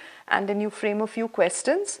survey it, and then you frame a few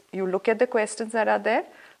questions. You look at the questions that are there,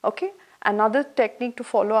 okay? Another technique to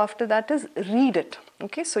follow after that is read it,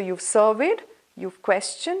 okay? So you've surveyed, you've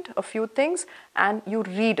questioned a few things, and you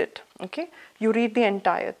read it, okay? You read the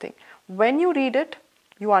entire thing. When you read it,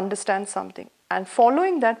 you understand something. And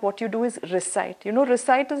following that, what you do is recite. You know,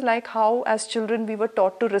 recite is like how as children we were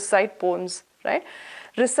taught to recite poems, right?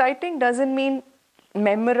 Reciting doesn't mean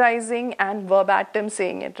memorizing and verbatim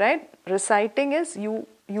saying it, right? Reciting is you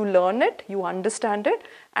learn it, you understand it,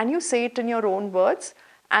 and you say it in your own words,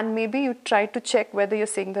 and maybe you try to check whether you're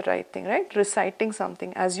saying the right thing, right? Reciting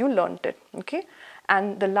something as you learnt it, okay?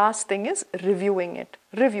 And the last thing is reviewing it.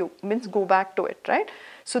 Review means go back to it, right?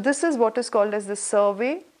 So this is what is called as the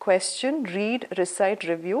survey, question, read, recite,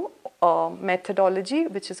 review methodology,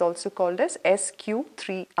 which is also called as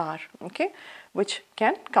SQ3R, okay, which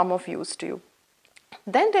can come of use to you.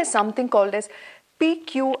 Then there's something called as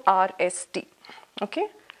PQRST, okay.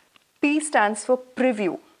 P stands for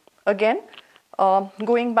preview. Again,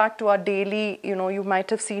 going back to our daily, you know, you might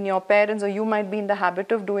have seen your parents or you might be in the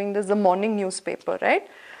habit of doing this, the morning newspaper, right?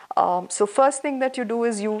 So first thing that you do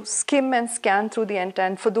is you skim and scan through the entire,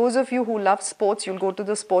 and for those of you who love sports, you'll go to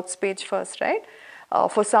the sports page first, right?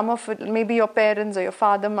 For some of it, maybe your parents or your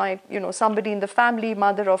father might, you know, somebody in the family,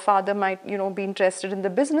 mother or father might, you know, be interested in the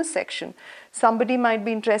business section. Somebody might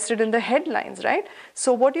be interested in the headlines, right?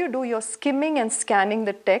 So what do? You're skimming and scanning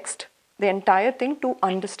the text, the entire thing, to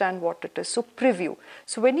understand what it is. So preview.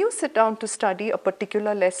 So when you sit down to study a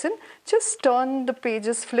particular lesson, just turn the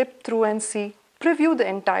pages, flip through and see. Preview the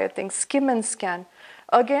entire thing, skim and scan.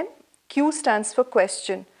 Again, Q stands for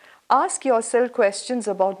question. Ask yourself questions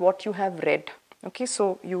about what you have read. Okay,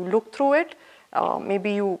 so you look through it,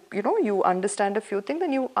 maybe you understand a few things,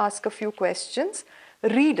 then you ask a few questions,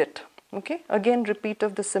 read it. Okay, again repeat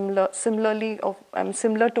of the similar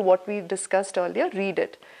to what we discussed earlier, read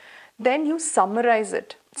it. Then you summarize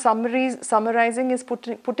it. Summarizing is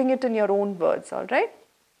putting it in your own words, all right?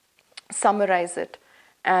 summarize it.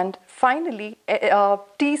 And finally,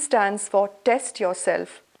 T stands for test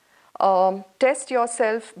yourself. Test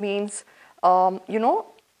yourself means,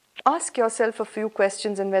 ask yourself a few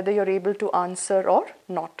questions and whether you're able to answer or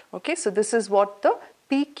not. Okay, so this is what the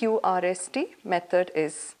PQRST method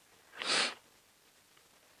is.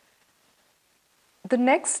 The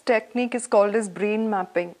next technique is called as brain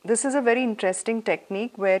mapping. This is a very interesting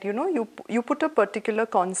technique where you put a particular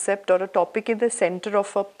concept or a topic in the center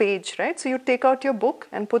of a page, right? So you take out your book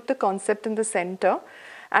and put the concept in the center,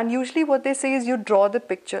 and usually what they say is you draw the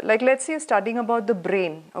picture. Like let's say you're studying about the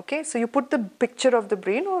brain, okay? So you put the picture of the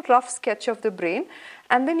brain or rough sketch of the brain,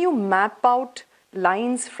 and then you map out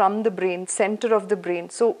lines from the brain, center of the brain.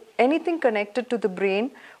 So anything connected to the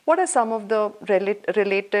brain, what are some of the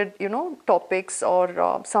related, topics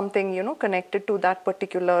or something, connected to that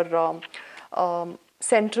particular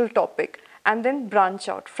central topic, and then branch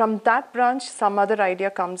out. From that branch, some other idea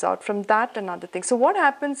comes out. From that, another thing. So what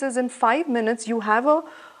happens is in 5 minutes, you have a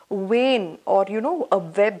vein or, a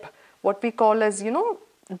web, what we call as,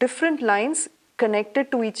 different lines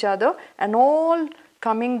connected to each other and all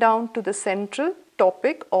coming down to the central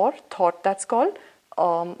topic or thought. That's called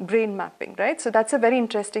brain mapping, right? So that's a very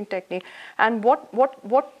interesting technique. And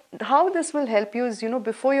how this will help you is,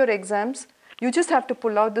 before your exams, you just have to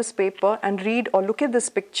pull out this paper and read or look at this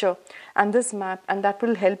picture and this map, and that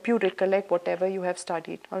will help you recollect whatever you have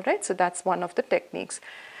studied, all right? So that's one of the techniques.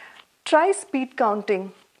 Try speed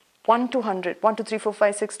counting, 1 to 100, 1, 2, 3, 4,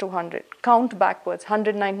 5, 6 to 100. Count backwards,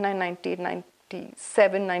 100, 99, 98,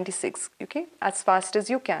 97, 96, okay? As fast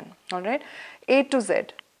as you can, all right? A to Z,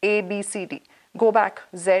 A, B, C, D. Go back,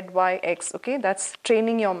 Z, Y, X, okay? That's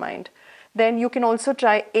training your mind. Then you can also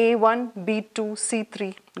try A1, B2,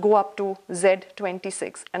 C3, go up to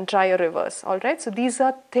Z26 and try a reverse, all right? So these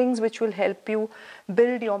are things which will help you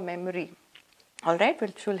build your memory, all right?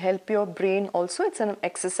 Which will help your brain also. It's an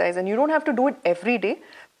exercise and you don't have to do it every day.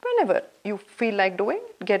 Whenever you feel like doing,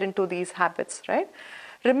 get into these habits, right?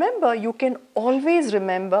 Remember, you can always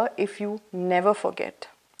remember if you never forget.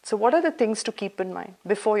 So what are the things to keep in mind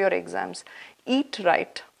before your exams? Eat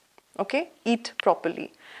right, okay? Eat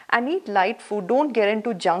properly. And eat light food. Don't get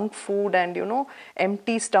into junk food and,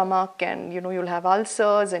 empty stomach and, you'll have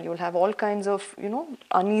ulcers and you'll have all kinds of,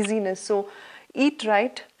 uneasiness. So eat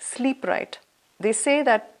right, sleep right. They say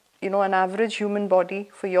that, an average human body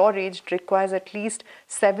for your age requires at least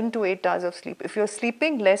 7 to 8 hours of sleep. If you're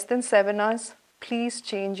sleeping less than 7 hours, please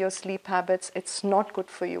change your sleep habits. It's not good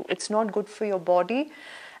for you. It's not good for your body,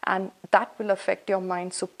 and that will affect your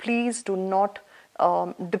mind. So please do not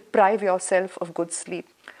deprive yourself of good sleep.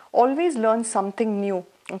 Always learn something new,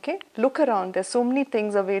 okay? Look around. There's so many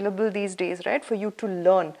things available these days, right, for you to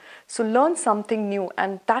learn. So learn something new,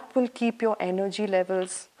 and that will keep your energy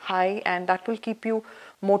levels high, and that will keep you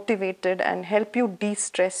motivated and help you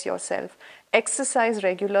de-stress yourself. Exercise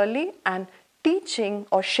regularly, and teaching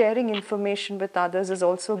or sharing information with others is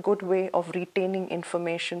also a good way of retaining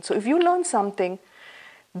information. So if you learn something,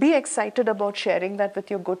 be excited about sharing that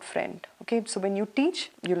with your good friend, okay? So when you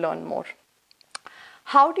teach, you learn more.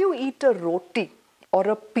 How do you eat a roti or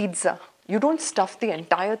a pizza? You don't stuff the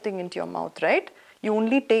entire thing into your mouth, right? You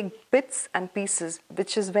only take bits and pieces,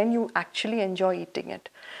 which is when you actually enjoy eating it.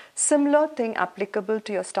 Similar thing applicable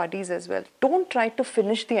to your studies as well. Don't try to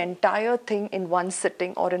finish the entire thing in one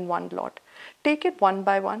sitting or in one lot. Take it one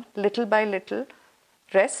by one, little by little,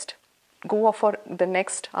 rest, go for the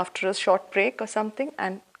next after a short break or something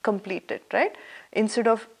and complete it, right? Instead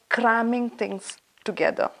of cramming things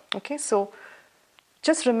together, okay? So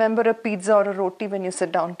just remember a pizza or a roti when you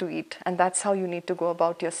sit down to eat, and that's how you need to go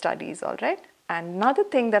about your studies, all right? And another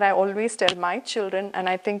thing that I always tell my children, and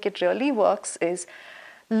I think it really works, is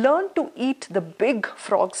learn to eat the big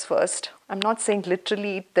frogs first. I'm not saying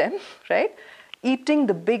literally eat them, right? Eating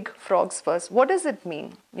the big frogs first. What does it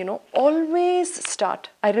mean? Always start,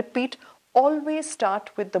 I repeat, always start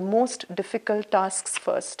with the most difficult tasks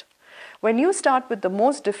first. When you start with the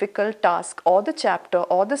most difficult task or the chapter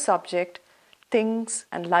or the subject, things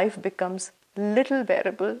and life becomes little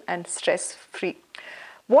bearable and stress-free.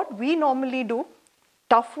 What we normally do,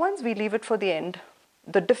 tough ones, we leave it for the end.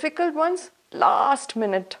 The difficult ones, last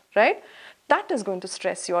minute, right? That is going to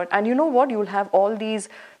stress you out. And you know what? You'll have all these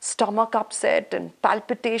stomach upset and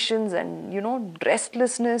palpitations and,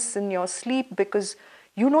 restlessness in your sleep because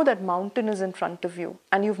you know that mountain is in front of you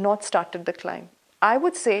and you've not started the climb. I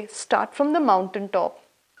would say start from the mountain top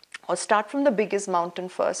or start from the biggest mountain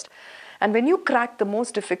first. And when you crack the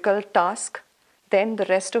most difficult task, then the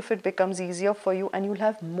rest of it becomes easier for you and you'll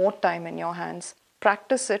have more time in your hands.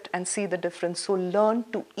 Practice it and see the difference. So learn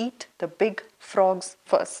to eat the big frogs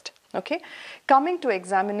first. Okay, coming to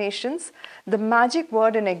examinations, the magic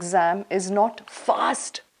word in exam is not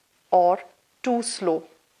fast or too slow.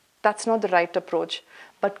 That's not the right approach,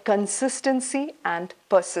 but consistency and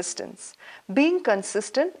persistence. Being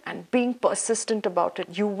consistent and being persistent about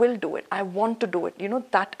it, you will do it. I want to do it. You know,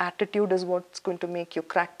 that attitude is what's going to make you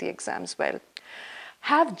crack the exams well.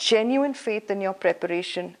 Have genuine faith in your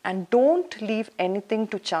preparation and don't leave anything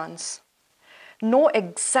to chance. Know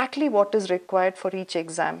exactly what is required for each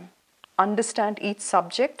exam. Understand each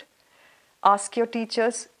subject. Ask your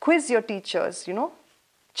teachers, quiz your teachers,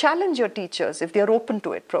 challenge your teachers if they are open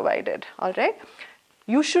to it, provided. All right.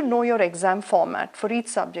 You should know your exam format for each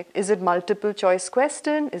subject. Is it multiple choice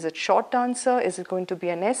question? Is it short answer? Is it going to be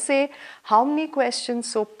an essay? How many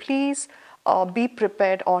questions? So please be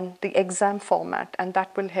prepared on the exam format, and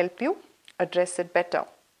that will help you address it better.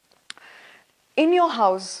 In your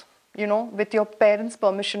house, with your parents'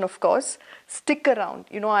 permission, of course, stick around.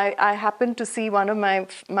 I happened to see one of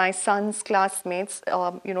my son's classmates,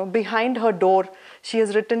 behind her door, she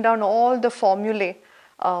has written down all the formulae,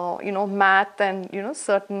 math and,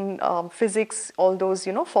 certain physics, all those,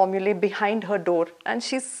 formulae behind her door. And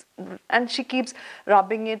she keeps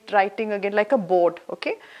rubbing it, writing again like a board,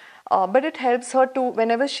 okay? But it helps her to,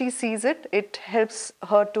 whenever she sees it, it helps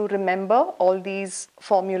her to remember all these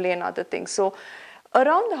formulae and other things. So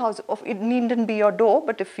around the house, it needn't be your door,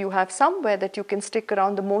 but if you have somewhere that you can stick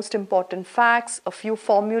around the most important facts, a few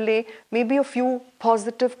formulae, maybe a few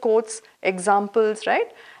positive quotes, examples, right?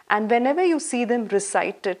 And whenever you see them,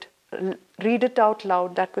 recite it, read it out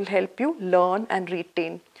loud. That will help you learn and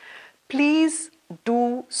retain. Please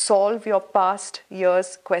do solve your past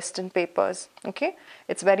year's question papers, okay?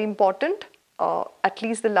 It's very important, at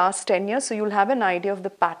least the last 10 years, so you'll have an idea of the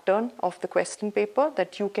pattern of the question paper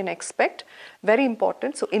that you can expect. Very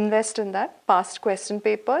important, so invest in that, past question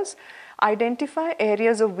papers. Identify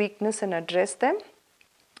areas of weakness and address them.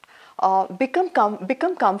 Become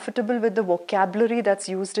comfortable with the vocabulary that's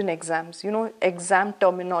used in exams, exam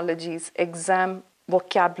terminologies, exam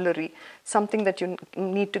vocabulary, something that you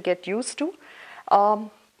need to get used to.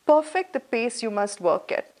 Perfect the pace you must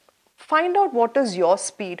work at. Find out what is your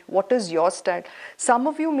speed, what is your style. Some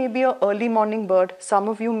of you may be an early morning bird, some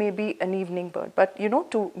of you may be an evening bird, but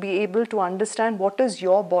to be able to understand what is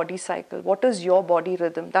your body cycle, what is your body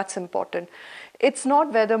rhythm, that's important. It's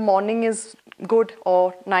not whether morning is good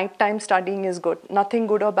or nighttime studying is good. Nothing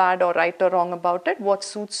good or bad or right or wrong about it. What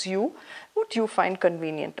suits you, what you find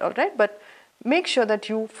convenient, all right? But make sure that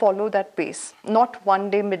you follow that pace, not one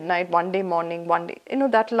day midnight, one day morning, one day,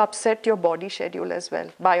 that will upset your body schedule as well,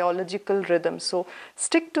 biological rhythm. So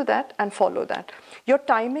stick to that and follow that. Your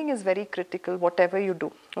timing is very critical, whatever you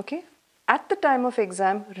do, okay? At the time of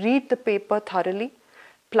exam, read the paper thoroughly,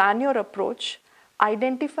 plan your approach,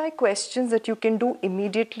 identify questions that you can do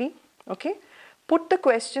immediately, okay? Put the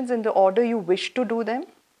questions in the order you wish to do them.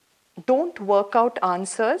 Don't work out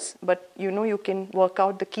answers, but you can work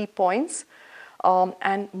out the key points.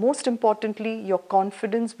 And most importantly, your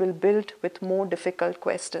confidence will build with more difficult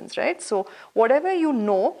questions, right? So whatever you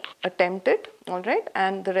know, attempt it, all right?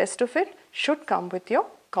 And the rest of it should come with your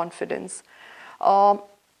confidence.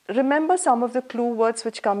 Remember some of the clue words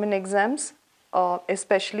which come in exams,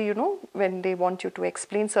 especially, when they want you to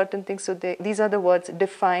explain certain things. So these are the words: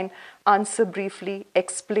 define, answer briefly,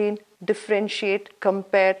 explain, differentiate,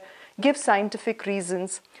 compare, give scientific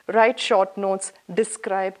reasons, write short notes,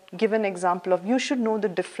 describe, give an example of. You should know the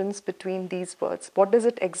difference between these words. What does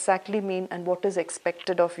it exactly mean and what is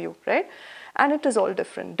expected of you, right? And it is all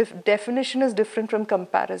different. Definition is different from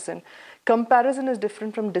comparison. Comparison is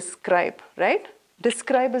different from describe, right?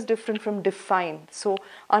 Describe is different from define. So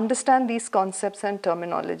understand these concepts and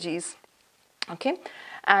terminologies, okay?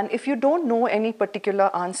 And if you don't know any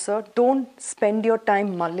particular answer, don't spend your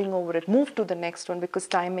time mulling over it. Move to the next one because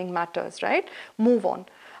timing matters, right? Move on.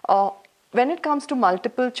 When it comes to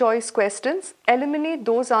multiple choice questions, eliminate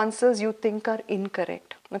those answers you think are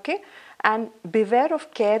incorrect, okay? And beware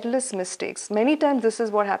of careless mistakes. Many times this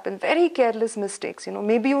is what happens, very careless mistakes.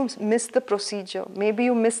 Maybe you miss the procedure, maybe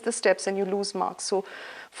you miss the steps and you lose marks. So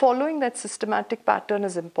following that systematic pattern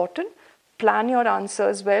is important. Plan your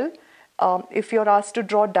answers well. If you're asked to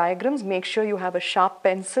draw diagrams, make sure you have a sharp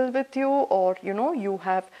pencil with you, or you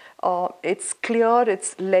have, it's clear,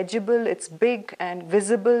 it's legible, it's big and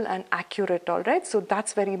visible and accurate, all right? So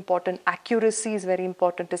that's very important. Accuracy is very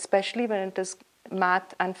important, especially when it is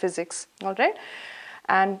math and physics, all right?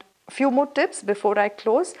 And a few more tips before I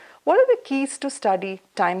close. What are the keys to study?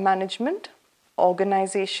 Time management,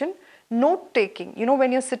 organization, note taking.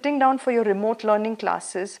 When you're sitting down for your remote learning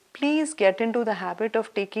classes, please get into the habit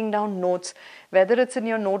of taking down notes, whether it's in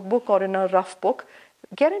your notebook or in a rough book.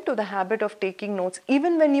 get into the habit of taking notes.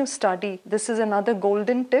 Even when you study, this is another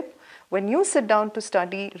golden tip. When you sit down to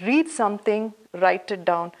study, read something, write it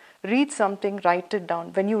down. Read something, write it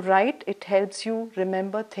down. When you write, it helps you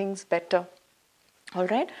remember things better. All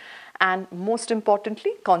right? And most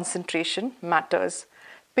importantly, concentration matters.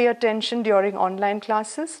 Pay attention during online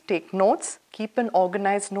classes, take notes, keep an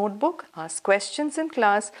organized notebook, ask questions in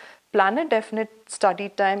class, plan a definite study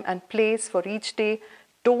time and place for each day.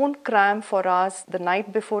 Don't cram for hours the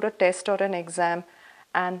night before a test or an exam.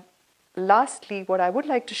 And lastly, what I would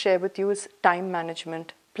like to share with you is time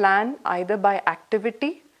management. Plan either by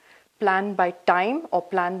activity, plan by time, or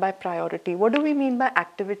plan by priority. What do we mean by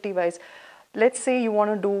activity wise? Let's say you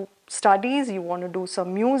want to do studies, you want to do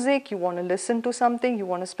some music, you want to listen to something, you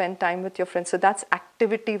want to spend time with your friends. So that's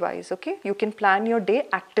activity wise, okay? You can plan your day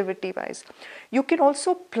activity wise. You can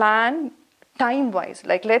also plan time wise.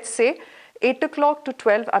 Like let's say 8 o'clock to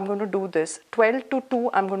 12, I'm going to do this. 12 to 2,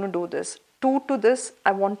 I'm going to do this. 2 to this,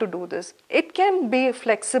 I want to do this. It can be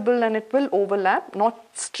flexible and it will overlap, not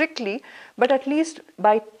strictly, but at least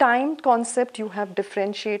by time concept, you have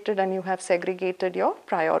differentiated and you have segregated your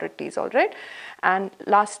priorities, all right? And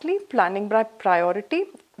lastly, planning by priority.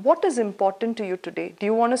 What is important to you today? Do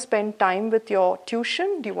you want to spend time with your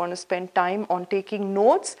tuition? Do you want to spend time on taking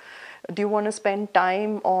notes? Do you want to spend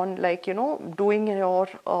time on doing your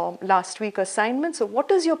last week assignments? So what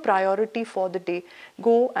is your priority for the day?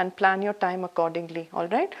 Go and plan your time accordingly, all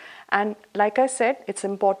right? And like I said, it's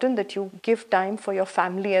important that you give time for your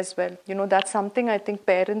family as well. That's something I think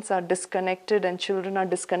parents are disconnected and children are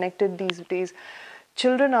disconnected these days.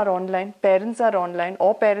 Children are online, parents are online,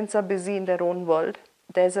 or parents are busy in their own world.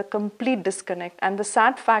 There's a complete disconnect. And the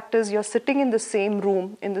sad fact is you're sitting in the same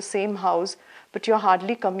room, in the same house, but you're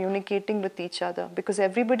hardly communicating with each other because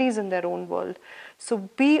everybody is in their own world. So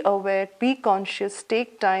be aware, be conscious,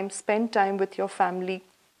 take time, spend time with your family,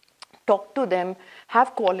 talk to them,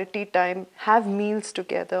 have quality time, have meals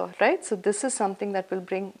together, right? So this is something that will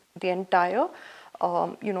bring the entire,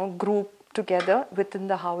 group together within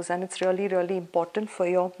the house, and it's really, really important for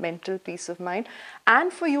your mental peace of mind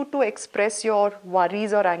and for you to express your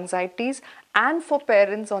worries or anxieties, and for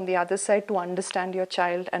parents on the other side to understand your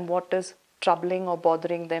child and what is troubling or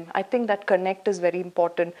bothering them. I think that connect is very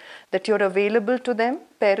important, that you're available to them,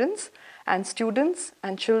 parents and students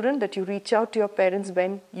and children, that you reach out to your parents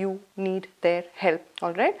when you need their help,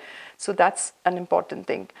 all right? So that's an important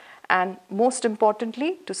thing. And most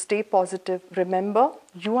importantly, to stay positive. Remember,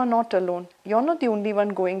 you are not alone. You're not the only one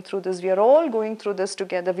going through this. We are all going through this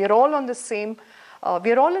together. We are all on the same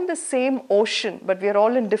we are all in the same ocean, but we are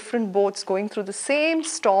all in different boats going through the same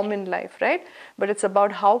storm in life, right? But it's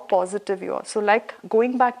about how positive you are. So like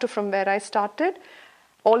going back to from where I started,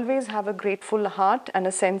 always have a grateful heart and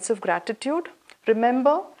a sense of gratitude.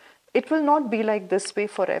 Remember, it will not be like this way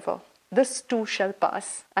forever. This too shall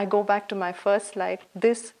pass. I go back to my first slide.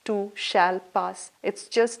 This too shall pass. It's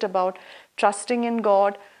just about trusting in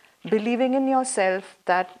God, believing in yourself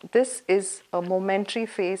that this is a momentary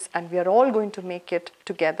phase and we are all going to make it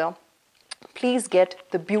together. Please get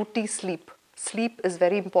the beauty sleep. Sleep is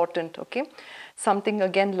very important, okay? Something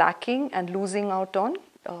again lacking and losing out on.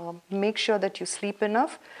 Make sure that you sleep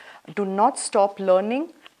enough. Do not stop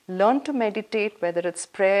learning. Learn to meditate, whether it's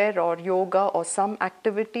prayer or yoga or some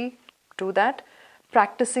activity. Do that.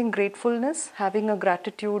 Practicing gratefulness, having a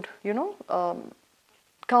gratitude,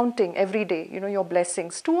 counting every day, your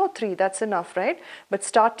blessings. 2 or 3, that's enough, right? But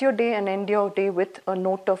start your day and end your day with a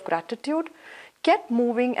note of gratitude. Get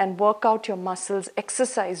moving and work out your muscles.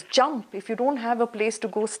 Exercise, jump. If you don't have a place to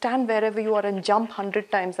go, stand wherever you are and jump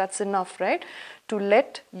 100 times. That's enough, right? To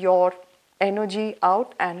let your energy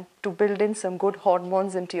out and to build in some good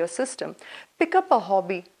hormones into your system. Pick up a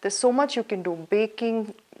hobby. There's so much you can do.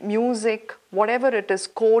 Baking, music, whatever it is,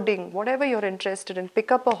 coding, whatever you're interested in.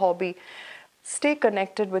 Pick up a hobby. Stay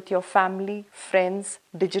connected with your family, friends,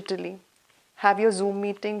 digitally. Have your Zoom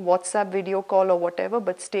meeting, WhatsApp video call or whatever,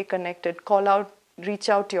 but stay connected. Call out, reach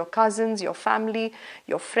out to your cousins, your family,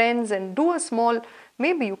 your friends, and do a small,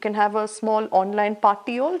 maybe you can have a small online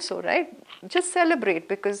party also, right? Just celebrate,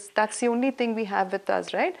 because that's the only thing we have with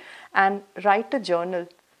us, right? And write a journal.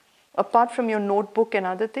 Apart from your notebook and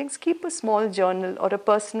other things, keep a small journal or a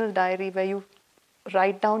personal diary where you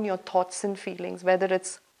write down your thoughts and feelings, whether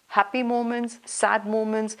it's happy moments, sad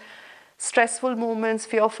moments, stressful moments,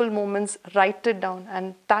 fearful moments. Write it down,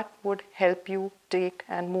 and that would help you take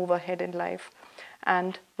and move ahead in life.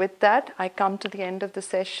 And with that, I come to the end of the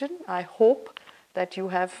session. I hope that you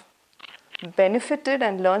have benefited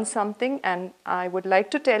and learned something, and I would like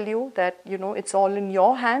to tell you that, it's all in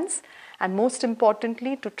your hands, and most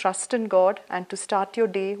importantly, to trust in God and to start your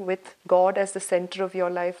day with God as the center of your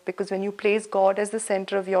life, because when you place God as the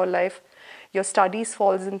center of your life, your studies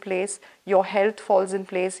falls in place, your health falls in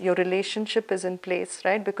place, your relationship is in place,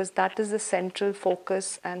 right? Because that is the central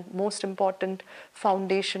focus and most important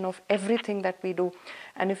foundation of everything that we do.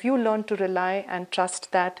 And if you learn to rely and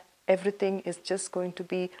trust that, everything is just going to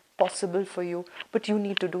be possible for you. But you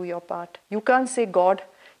need to do your part. You can't say, God,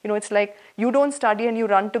 it's like you don't study and you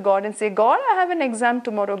run to God and say, God, I have an exam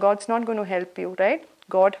tomorrow. God's not going to help you, right?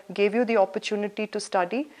 God gave you the opportunity to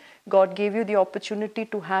study. God gave you the opportunity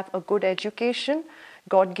to have a good education.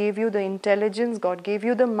 God gave you the intelligence. God gave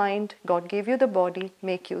you the mind. God gave you the body.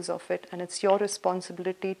 Make use of it. And it's your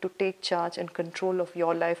responsibility to take charge and control of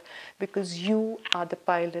your life, because you are the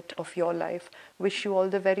pilot of your life. Wish you all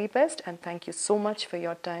the very best, and thank you so much for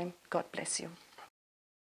your time. God bless you.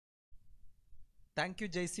 Thank you,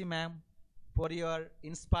 JC ma'am, for your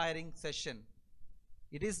inspiring session.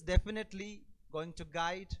 It is definitely going to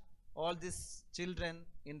guide all these children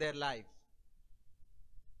in their life.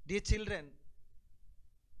 Dear children,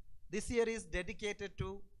 this year is dedicated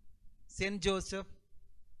to St. Joseph,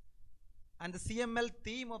 and the CML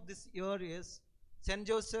theme of this year is St.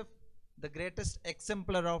 Joseph, the greatest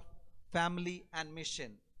exemplar of family and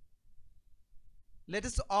mission. Let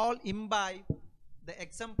us all imbibe the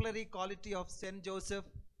exemplary quality of St. Joseph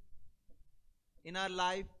in our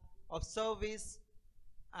life of service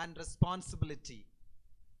and responsibility.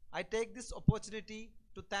 I take this opportunity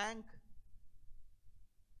to thank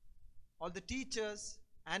all the teachers,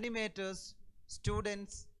 animators,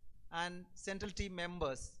 students, and central team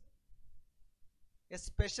members. A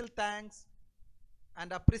special thanks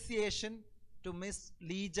and appreciation to Miss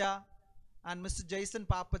Leija and Mr. Jason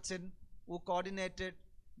Papachan, who coordinated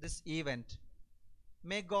this event.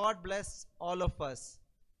 May God bless all of us.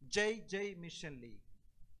 Jai Jai Mission League.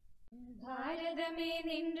 ഭാരതമേ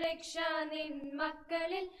നിൻ രക്ഷ നിൻ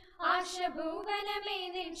മക്കളിൽ, ആശഭൂവനമേ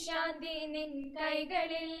നിൻ ശാന്തി നിൻ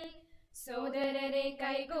കൈകളിൽ. സോദരരെ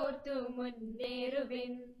കൈകോർത്തു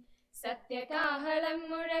മുന്നേറുവിൻ, സത്യകാഹളം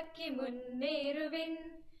മുഴക്കി മുന്നേറുവിൻ.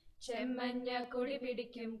 ചെമ്മഞ്ഞ കൊടി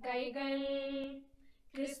പിടിക്കും കൈകൾ,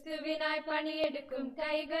 ക്രിസ്തുവിനായി പണിയെടുക്കും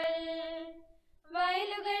കൈകൾ.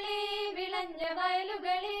 വയലുകളെ, വിളഞ്ഞ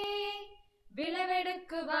വയലുകളെ,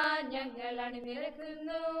 വിളവെടുക്കുവാൻ ഞങ്ങൾ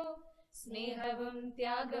അണിനിരക്കുന്നു. സ്നേഹവും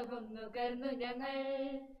ത്യാഗവും നുകർന്നു ഞങ്ങൾ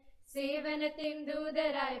സേവനത്തിൻ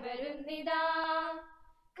ദൂതരായി വരുന്നിതാ.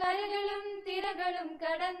 കരകളും തിരകളും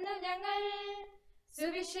കടന്നു ഞങ്ങൾ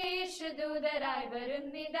സുവിശേഷ ദൂതരായി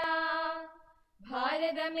വരുന്നിതാ.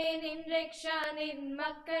 ഭാരതമേ നിൻ രക്ഷ നിൻ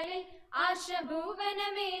മക്കളിൽ,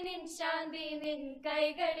 ആശഭൂവനമേ നിൻ ശാന്തി നിൻ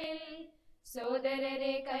കൈകളിൽ.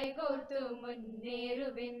 സോദരരെ കൈകോർത്തു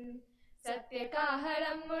മുന്നേറുവിൻ,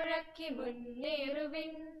 സത്യകാഹളം മുഴക്കി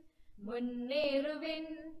മുന്നേറുവിൻ, മുന്നേറുവിൻ,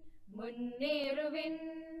 മുന്നേറുവിൻ.